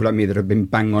against people like me that have been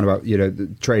banging on about, the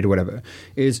trade or whatever,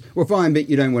 is, well, fine, but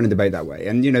you don't want to debate that way.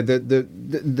 And,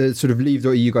 the sort of Leave,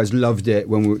 you guys loved it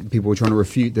when people were trying to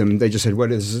refute them. They just said, well,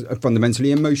 this is a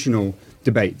fundamentally emotional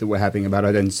debate that we're having about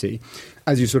identity.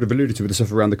 As you sort of alluded to with the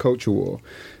stuff around the culture war.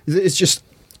 It's just...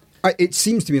 It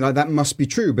seems to me like that must be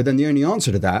true, but then the only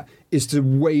answer to that is to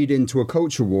wade into a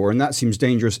culture war, and that seems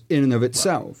dangerous in and of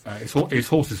itself. It's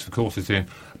horses for courses in.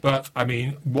 But, I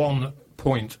mean, one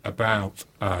point about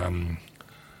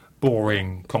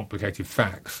boring, complicated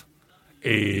facts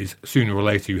is sooner or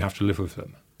later you have to live with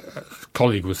them. A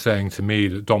colleague was saying to me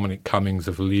that Dominic Cummings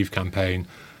of the Leave campaign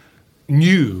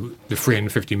knew the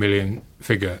 350 million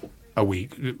figure a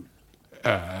week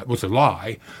was a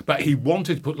lie, but he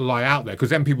wanted to put the lie out there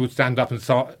because then people would stand up and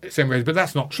start saying, but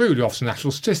that's not true. The Office of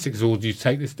National Statistics ordered you to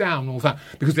take this down and all that,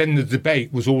 because then the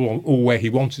debate was all where he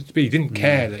wanted it to be. He didn't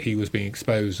care that he was being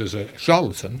exposed as a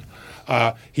charlatan.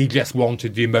 He just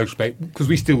wanted the emotional debate, because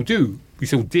we still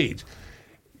did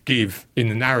give, in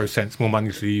the narrow sense, more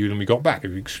money to the EU than we got back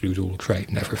if you exclude all the trade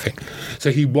and everything.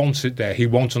 So he wanted there. He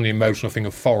wanted on the emotional thing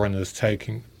of foreigners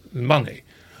taking the money.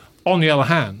 On the other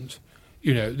hand,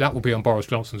 that will be on Boris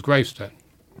Johnson's gravestone.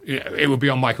 It will be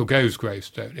on Michael Gove's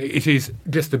gravestone. It is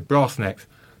just a brass-necked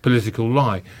political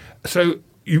lie. So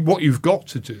what you've got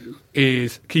to do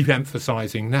is keep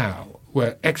emphasising now,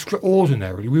 where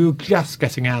extraordinarily we were just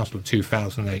getting out of the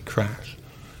 2008 crash.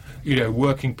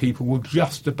 Working people were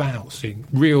just about seeing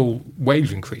real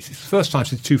wage increases. First time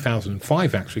since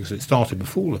 2005, actually, because it started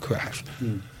before the crash.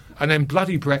 And then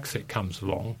bloody Brexit comes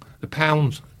along. The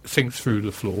pound sinks through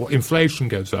the floor, inflation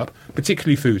goes up,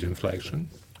 particularly food inflation,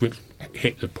 which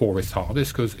hit the poorest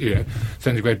hardest because,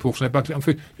 sends a great portion of their budget on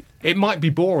food. It might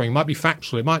be boring, it might be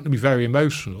factual, it might be very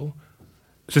emotional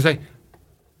to say,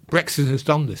 Brexit has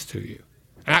done this to you.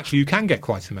 And actually, you can get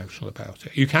quite emotional about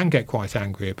it. You can get quite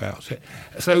angry about it.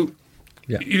 So,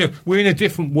 we're in a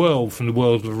different world from the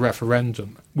world of a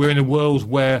referendum. We're in a world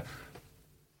where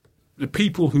the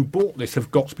people who bought this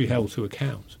have got to be held to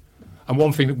account. And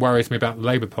one thing that worries me about the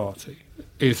Labour Party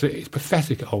is that it's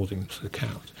pathetic at holding them to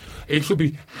account. It should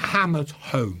be hammered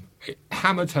home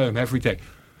every day.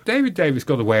 David Davis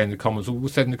got away in the Commons, or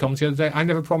said in the Commons the other day, I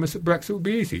never promised that Brexit would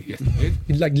be easy. Yes, he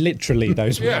did. Like literally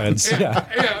those words.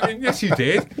 I mean, yes, he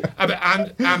did.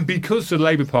 And because the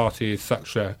Labour Party is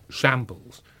such a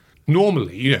shambles,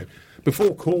 normally,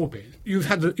 before Corbyn, you've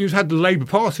had the Labour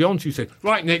Party on to you saying,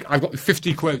 right, Nick, I've got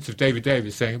 50 quotes of David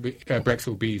Davis saying Brexit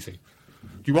will be easy.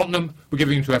 Do you want them? We're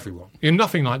giving them to everyone.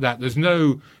 Nothing like that. There's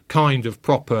no kind of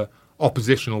proper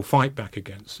oppositional fight back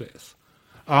against this.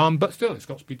 But still, it's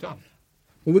got to be done.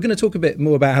 Well, we're going to talk a bit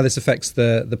more about how this affects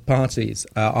the parties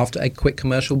after a quick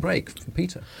commercial break for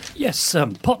Peter. Yes,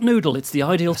 pot noodle, it's the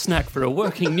ideal snack for a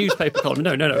working newspaper column.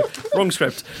 No, wrong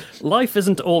script. Life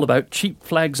isn't all about cheap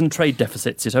flags and trade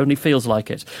deficits, it only feels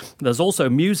like it. There's also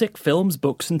music, films,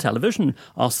 books and television.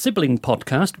 Our sibling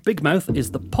podcast, Big Mouth, is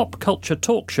the pop culture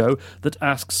talk show that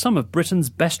asks some of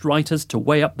Britain's best writers to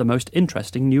weigh up the most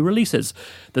interesting new releases.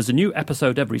 There's a new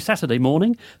episode every Saturday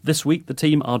morning. This week the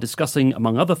team are discussing,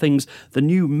 among other things, the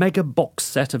new mega box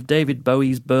set of David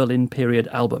Bowie's Berlin period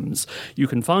albums. You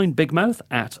can find Big Mouth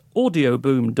at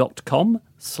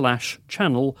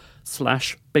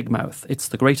audioboom.com/channel/bigmouth. It's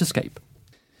the Great Escape.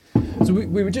 So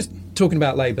we were just talking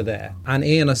about Labour there, and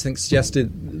Ian, I think,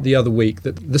 suggested the other week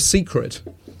that the secret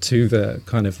to the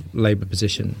kind of Labour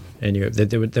position in Europe,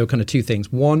 there were kind of two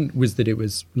things. One was that it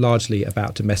was largely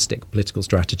about domestic political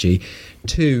strategy.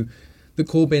 Two, that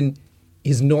Corbyn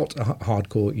is not a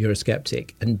hardcore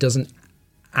Eurosceptic and doesn't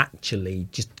actually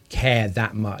just care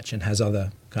that much and has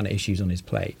other kind of issues on his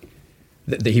plate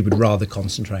that he would rather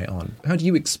concentrate on. How do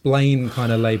you explain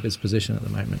kind of Labour's position at the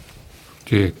moment?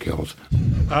 Dear God.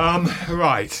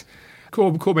 Right.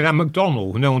 Corbyn and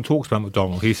McDonnell. No one talks about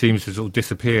McDonnell. He seems to sort of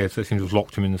disappear. So they seem to have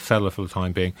locked him in the cellar for the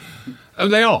time being.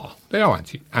 They are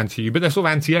anti-you, but they're sort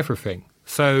of anti-everything.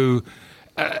 So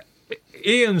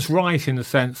Ian's right in the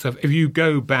sense of if you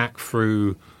go back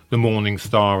through the Morning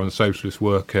Star and the Socialist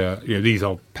Worker, these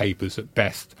are papers that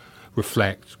best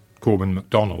reflect Corbyn and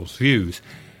McDonnell's views.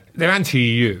 They're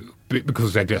anti-EU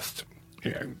because they're just,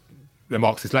 they're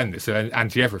Marxist-Leninists. They're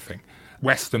anti-everything.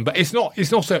 Western, but it's not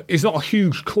a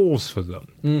huge cause for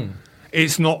them.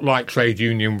 It's not like trade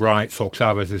union rights or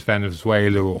Chavez's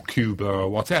Venezuela or Cuba or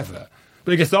whatever.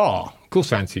 But they just are. Of course,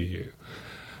 they're anti-EU.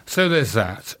 So there's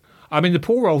that. I mean, the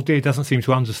poor old dear doesn't seem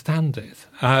to understand it.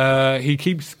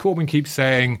 Corbyn keeps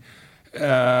saying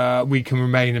we can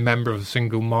remain a member of the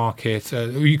single market.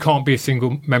 You can't be a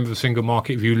member of the single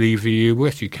market if you leave the EU. Well,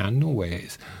 yes, you can. Norway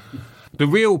is. The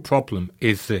real problem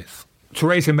is this.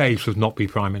 Theresa May should not be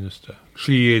Prime Minister.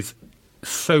 She is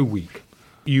so weak.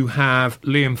 You have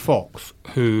Liam Fox,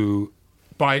 who,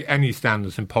 by any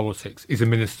standards in politics, is a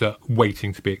minister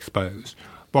waiting to be exposed.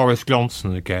 Boris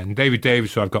Johnson again. David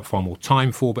Davis, who I've got far more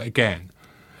time for, but again,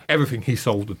 everything he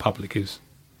sold the public is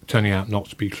turning out not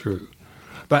to be true.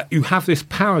 But you have this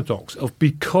paradox of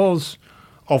because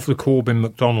of the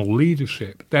Corbyn-McDonnell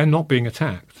leadership, they're not being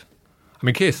attacked. I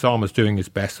mean, Keir Starmer's doing his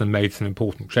best and made some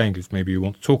important changes maybe you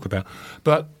want to talk about.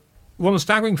 But one of the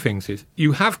staggering things is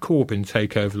you have Corbyn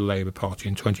take over the Labour Party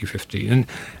in 2015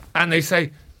 and they say,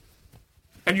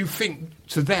 and you think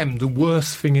to them the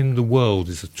worst thing in the world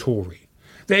is a Tory.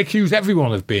 They accuse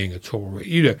everyone of being a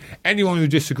Tory. Anyone who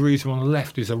disagrees with on the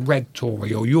left is a red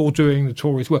Tory or you're doing the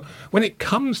Tories' work. When it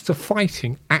comes to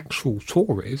fighting actual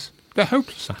Tories, they're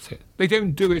hopeless at it. They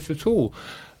don't do it at all.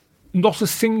 Not a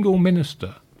single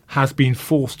minister has been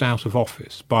forced out of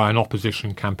office by an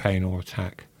opposition campaign or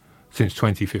attack since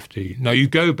 2015. Now, you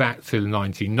go back to the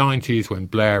 1990s when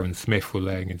Blair and Smith were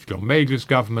laying into John Major's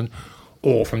government,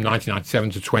 or from 1997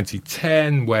 to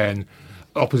 2010 when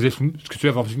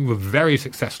Conservative opposition were very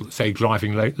successful at, say,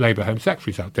 driving Labour Home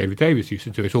Secretaries out. David Davis used to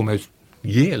do it almost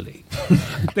yearly.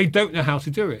 They don't know how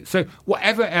to do it. So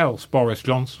whatever else Boris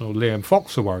Johnson or Liam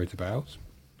Fox are worried about,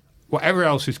 whatever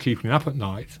else is keeping up at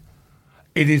night,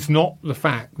 it is not the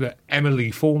fact that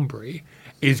Emily Thornberry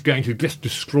is going to just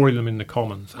destroy them in the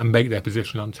Commons and make their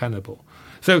position untenable.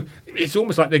 So it's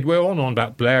almost like they go on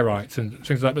about Blairites and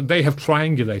things like that, but they have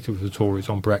triangulated with the Tories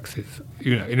on Brexit,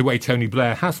 in a way Tony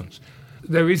Blair hasn't.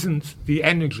 There isn't the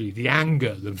energy, the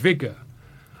anger, the vigour,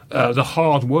 the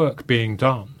hard work being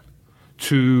done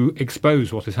to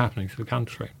expose what is happening to the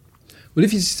country. Well,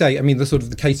 if you say,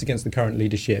 the case against the current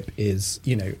leadership is,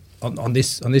 on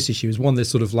this issue is one, this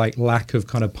sort of like lack of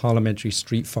kind of parliamentary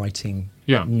street fighting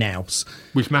nous.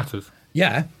 Which matters.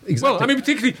 Yeah, exactly. Well,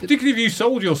 particularly if you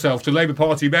sold yourself to Labour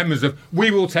Party members of,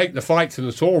 we will take the fight to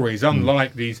the Tories,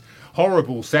 unlike these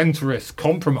horrible centrist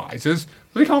compromisers,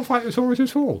 they can't fight the Tories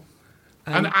at all.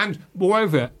 And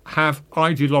moreover, have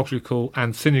ideological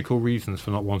and cynical reasons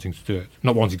for not wanting to do it,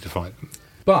 not wanting to fight them.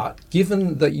 But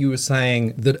given that you were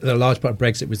saying that a large part of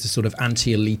Brexit was this sort of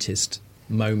anti-elitist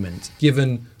moment,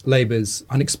 given Labour's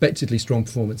unexpectedly strong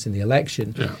performance in the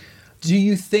election, do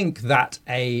you think that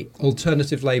a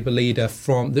alternative Labour leader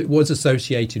that was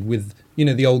associated with,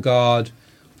 the old guard,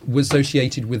 was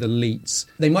associated with elites,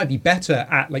 they might be better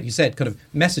at, like you said, kind of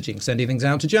messaging, sending things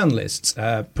out to journalists,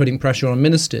 putting pressure on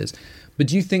ministers. But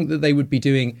do you think that they would be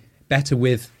doing better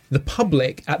with the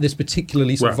public at this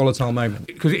particularly sort of volatile moment?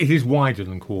 Because it is wider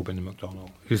than Corbyn and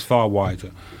McDonnell. It is far wider.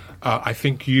 I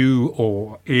think you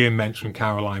or Ian mentioned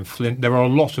Caroline Flint. There are a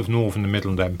lot of Northern and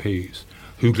Midland MPs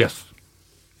who just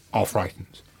are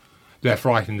frightened. They're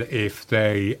frightened that if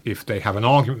they have an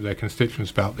argument with their constituents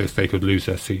about this, they could lose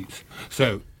their seats.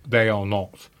 So they are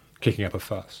not kicking up a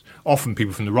fuss. Often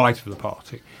people from the right of the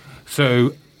party.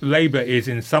 So Labour is,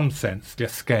 in some sense,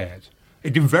 just scared.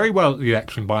 It did very well at the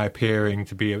election by appearing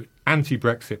to be an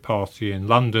anti-Brexit party in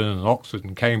London and Oxford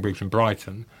and Cambridge and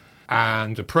Brighton,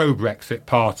 and a pro-Brexit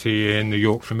party in the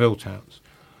Yorkshire Mill towns.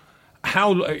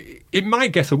 how it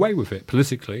might get away with it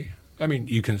politically. I mean,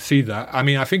 you can see that. I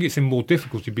mean, I think it's in more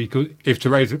difficulty because if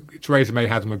Theresa May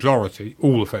had a majority,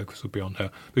 all the focus would be on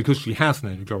her. Because she has no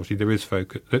majority, there is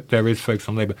focus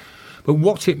on Labour. But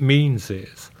what it means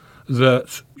is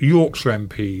that Yorkshire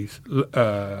MPs,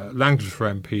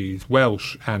 Lancashire MPs,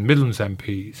 Welsh and Midlands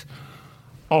MPs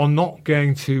are not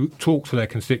going to talk to their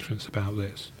constituents about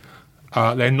this.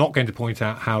 They're not going to point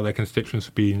out how their constituents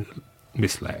have been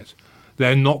misled.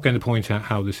 They're not going to point out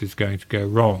how this is going to go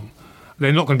wrong.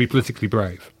 They're not going to be politically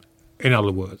brave, in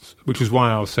other words, which is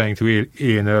why I was saying to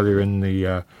Ian earlier in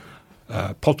the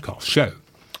podcast show,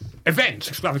 event,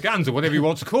 extravaganza, whatever you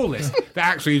want to call this, that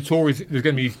actually the Tories, there's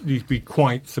going to need to be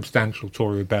quite substantial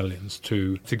Tory rebellions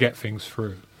to get things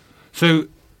through. So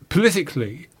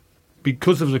politically,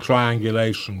 because of the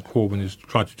triangulation Corbyn has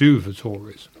tried to do with the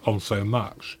Tories on so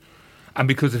much, and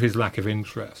because of his lack of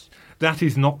interest, that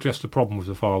is not just a problem with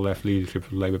the far-left leadership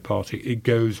of the Labour Party. It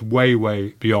goes way, way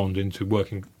beyond into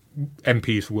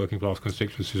MPs for working-class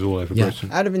constituencies all over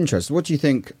Britain. Out of interest, what do you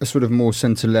think a sort of more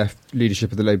centre-left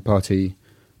leadership of the Labour Party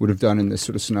would have done in this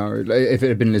sort of scenario? Like if it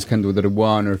had been Liz Kendall that had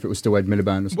won, or if it was still Ed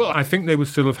Miliband? Or something? Well, I think they would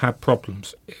still have had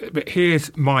problems. But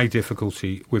here's my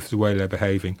difficulty with the way they're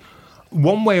behaving.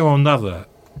 One way or another,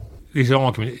 this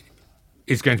argument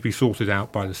is going to be sorted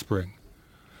out by the spring.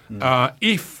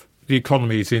 If the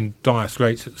economy is in dire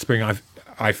straits at the spring,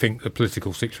 I think the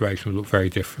political situation will look very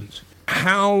different.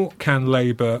 How can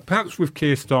Labour, perhaps with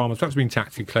Keir Starmer, perhaps being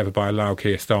tactically clever by allowing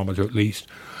Keir Starmer to at least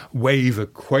wave a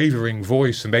quavering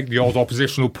voice and make the odd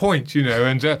oppositional point,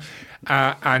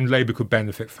 and Labour could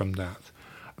benefit from that.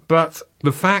 But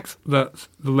the fact that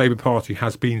the Labour Party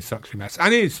has been such a mess,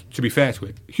 and is, to be fair to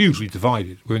it, hugely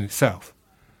divided within itself,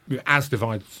 as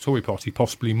divided as the Tory Party,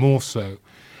 possibly more so,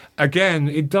 again,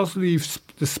 it does leave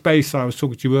the space I was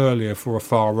talking to you earlier for a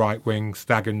far right-wing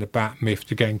stag-in-the-bat myth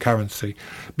to gain currency,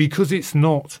 because it's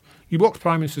not. You watch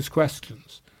Prime Minister's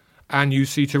questions and you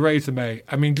see Theresa May,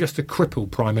 just a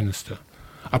crippled Prime Minister,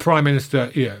 a Prime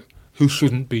Minister, who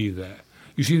shouldn't be there.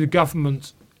 You see the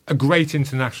government, a great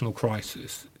international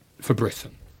crisis for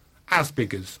Britain, as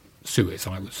big as Suez,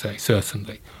 I would say,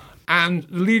 certainly. And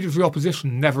the leader of the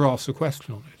opposition never asked a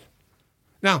question on it.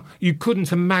 Now, you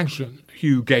couldn't imagine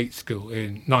Hugh Gaitskell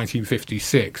in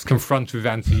 1956 confronted with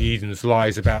Anthony Eden's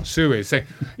lies about Suez, saying,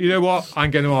 you know what,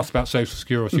 I'm going to ask about social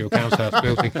security or council house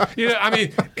building.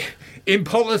 In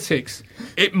politics,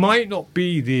 it might not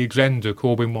be the agenda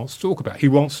Corbyn wants to talk about. He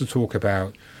wants to talk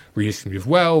about redistribution of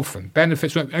wealth and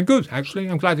benefits, and good, actually,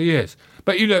 I'm glad he is.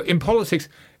 But, in politics,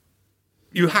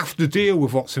 you have to deal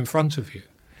with what's in front of you.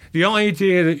 The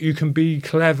idea that you can be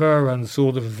clever and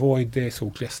sort of avoid this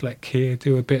or just let Keir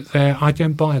do a bit there, I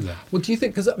don't buy that. Well, do you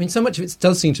think, because so much of it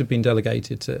does seem to have been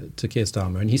delegated to Keir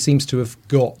Starmer, and he seemed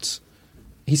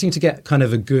to get kind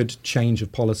of a good change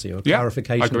of policy or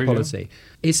clarification of policy.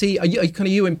 Yeah. Are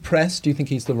you impressed? Do you think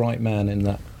he's the right man in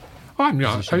that? I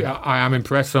am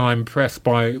impressed, and I'm impressed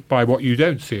by what you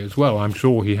don't see as well. I'm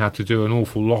sure he had to do an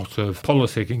awful lot of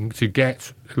politicking to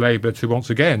get Labour to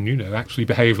once again, actually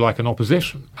behave like an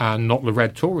opposition and not the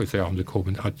red Tories they are under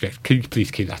Corbyn. Please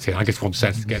keep that in. I just want to say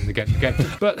it again and again and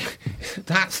again. But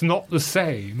that's not the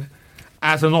same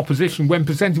as an opposition when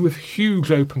presented with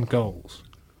huge open goals.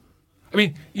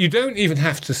 You don't even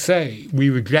have to say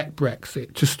we reject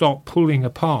Brexit to start pulling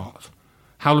apart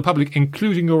how the public,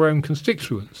 including your own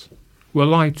constituents, were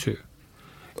lied to.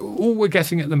 All we're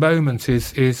getting at the moment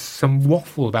is some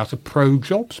waffle about a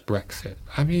pro-jobs Brexit.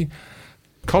 A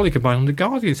colleague of mine on The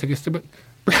Guardian said yesterday,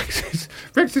 but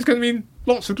Brexit's going to mean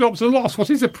lots of jobs are lost. What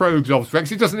is a pro-jobs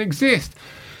Brexit? It doesn't exist.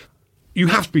 You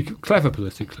have to be clever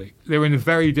politically. They're in a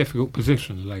very difficult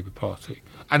position, the Labour Party,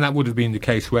 and that would have been the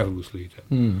case whoever was leader.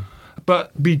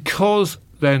 But because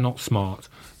they're not smart,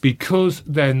 because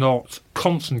they're not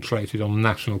concentrated on the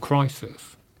national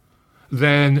crisis,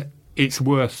 then it's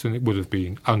worse than it would have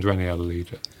been under any other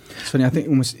leader. It's funny, I think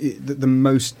almost the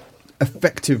most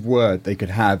effective word they could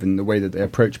have in the way that they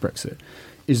approach Brexit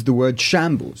is the word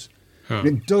shambles.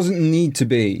 It doesn't need to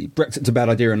be Brexit's a bad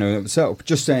idea in and of itself.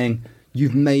 Just saying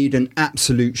you've made an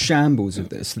absolute shambles of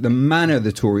this. The manner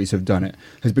the Tories have done it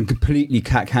has been completely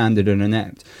cack-handed and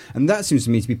inept. And that seems to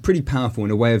me to be pretty powerful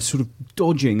in a way of sort of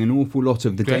dodging an awful lot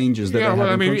of the dangers that they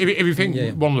have. If you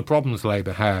think one of the problems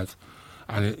Labour had,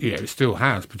 and it still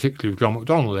has, particularly with John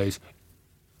McDonnell, is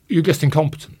you're just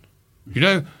incompetent.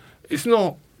 It's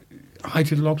not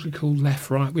ideological,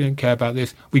 left-right, we don't care about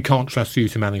this. We can't trust you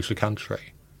to manage the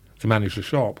country, to manage the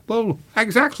shop. Well,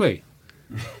 exactly.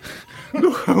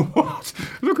 Look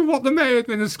at what the May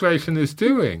administration is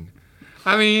doing.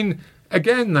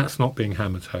 Again, that's not being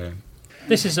hammered home.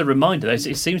 This is a reminder. It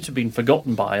seems to have been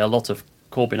forgotten by a lot of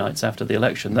Corbynites after the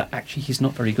election that actually he's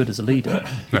not very good as a leader.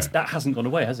 No. That hasn't gone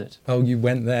away, has it? Oh, you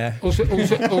went there. Also,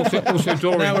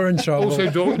 Dorian. Now we're in trouble. Also,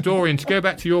 Dorian, to go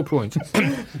back to your point,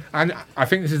 and I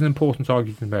think this is an important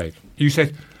argument to make. You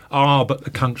said, but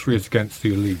the country is against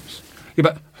the elites. Yeah,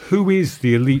 but who is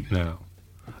the elite now?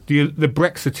 The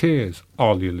Brexiteers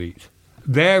are the elite.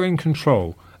 They're in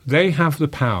control. They have the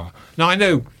power. Now, I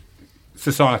know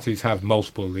societies have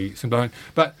multiple elites,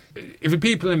 but if the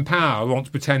people in power want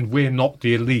to pretend we're not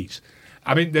the elite,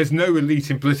 I mean, there's no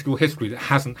elite in political history that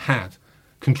hasn't had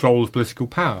control of political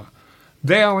power.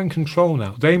 They are in control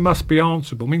now. They must be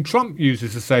answerable. I mean, Trump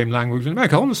uses the same language in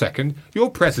America. Hold on a second.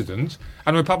 You're president,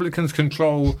 and Republicans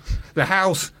control the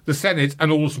House, the Senate,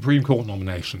 and all the Supreme Court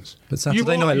nominations. But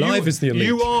Saturday Night Live is the elite.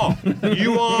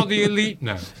 You are the elite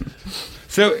now.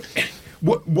 So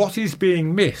what is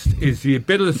being missed is the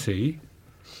ability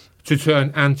to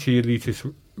turn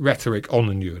anti-elitist rhetoric on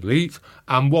the new elite,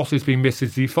 and what is being missed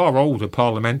is the far older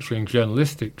parliamentary and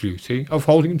journalistic duty of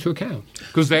holding them to account,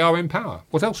 because they are in power.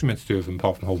 What else are we meant to do with them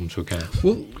apart from hold them to account?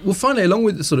 Well, finally, along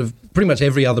with sort of pretty much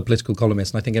every other political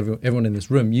columnist, and I think everyone in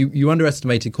this room, you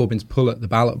underestimated Corbyn's pull at the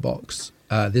ballot box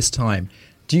this time.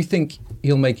 Do you think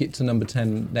he'll make it to number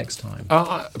 10 next time?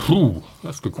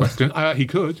 That's a good question. He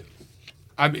could.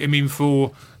 I mean,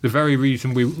 for the very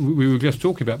reason we were just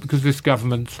talking about, because this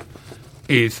government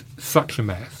is such a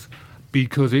mess,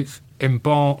 because it's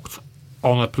embarked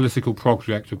on a political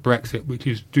project of Brexit which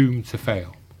is doomed to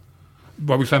fail.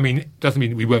 Well, which doesn't mean that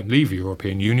we won't leave the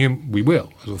European Union. We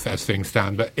will, as things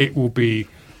stand, but it will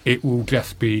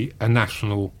just be a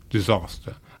national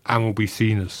disaster and will be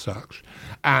seen as such.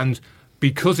 And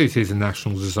because it is a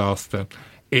national disaster,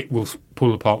 it will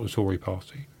pull apart the Tory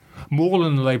party. More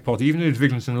than the Labour Party, even the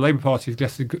divisions in the Labour Party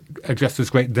are just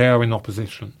as great. They are in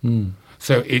opposition.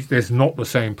 So there's not the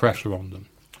same pressure on them.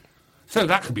 So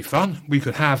that could be fun. We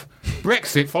could have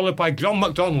Brexit followed by John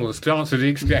McDonnell as Chancellor of the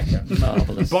Exchequer.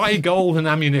 Marvellous. Buy gold and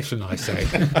ammunition, I say.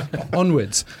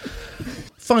 Onwards.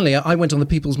 Finally, I went on the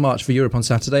People's March for Europe on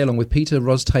Saturday along with Peter,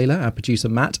 Ros Taylor, our producer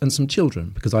Matt, and some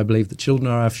children, because I believe that children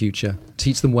are our future.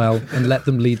 Teach them well and let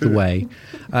them lead the way.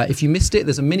 If you missed it,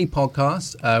 there's a mini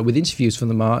podcast with interviews from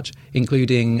the march,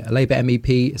 including Labour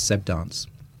MEP Seb Dance.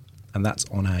 And that's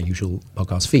on our usual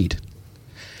podcast feed.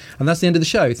 And that's the end of the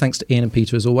show. Thanks to Ian and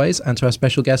Peter, as always, and to our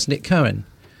special guest, Nick Cohen.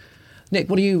 Nick,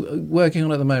 what are you working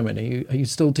on at the moment? Are you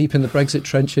still deep in the Brexit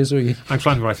trenches? Or are you... I'm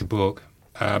trying to write a book.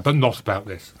 But not about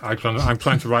this. I'm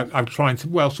trying to write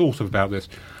sort of about this.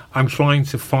 I'm trying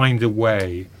to find a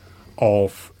way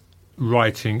of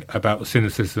writing about the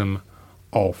cynicism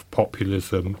of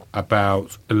populism,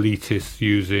 about elitists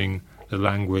using the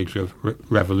language of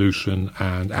revolution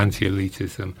and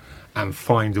anti-elitism, and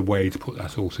find a way to put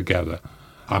that all together.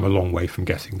 I'm a long way from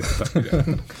getting there.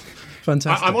 But,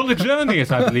 Fantastic. I'm on the journey,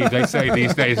 as I believe they say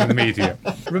these days in the media.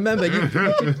 Remember, you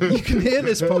can hear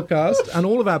this podcast and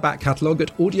all of our back catalogue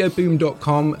at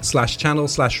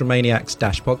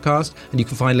audioboom.com/channel/Romaniacs-podcast, and you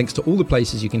can find links to all the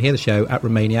places you can hear the show at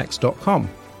romaniacs.com.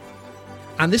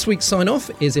 And this week's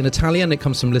sign-off is in Italian. It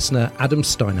comes from listener Adam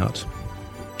Steinhardt.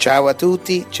 Ciao a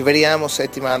tutti, ci vediamo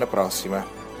settimana prossima.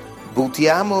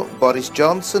 Buttiamo Boris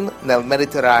Johnson nel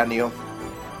Mediterraneo.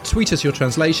 Tweet us your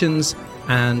translations,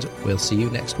 and we'll see you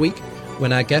next week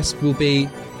when our guest will be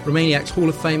Romaniacs Hall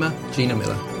of Famer Gina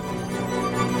Miller.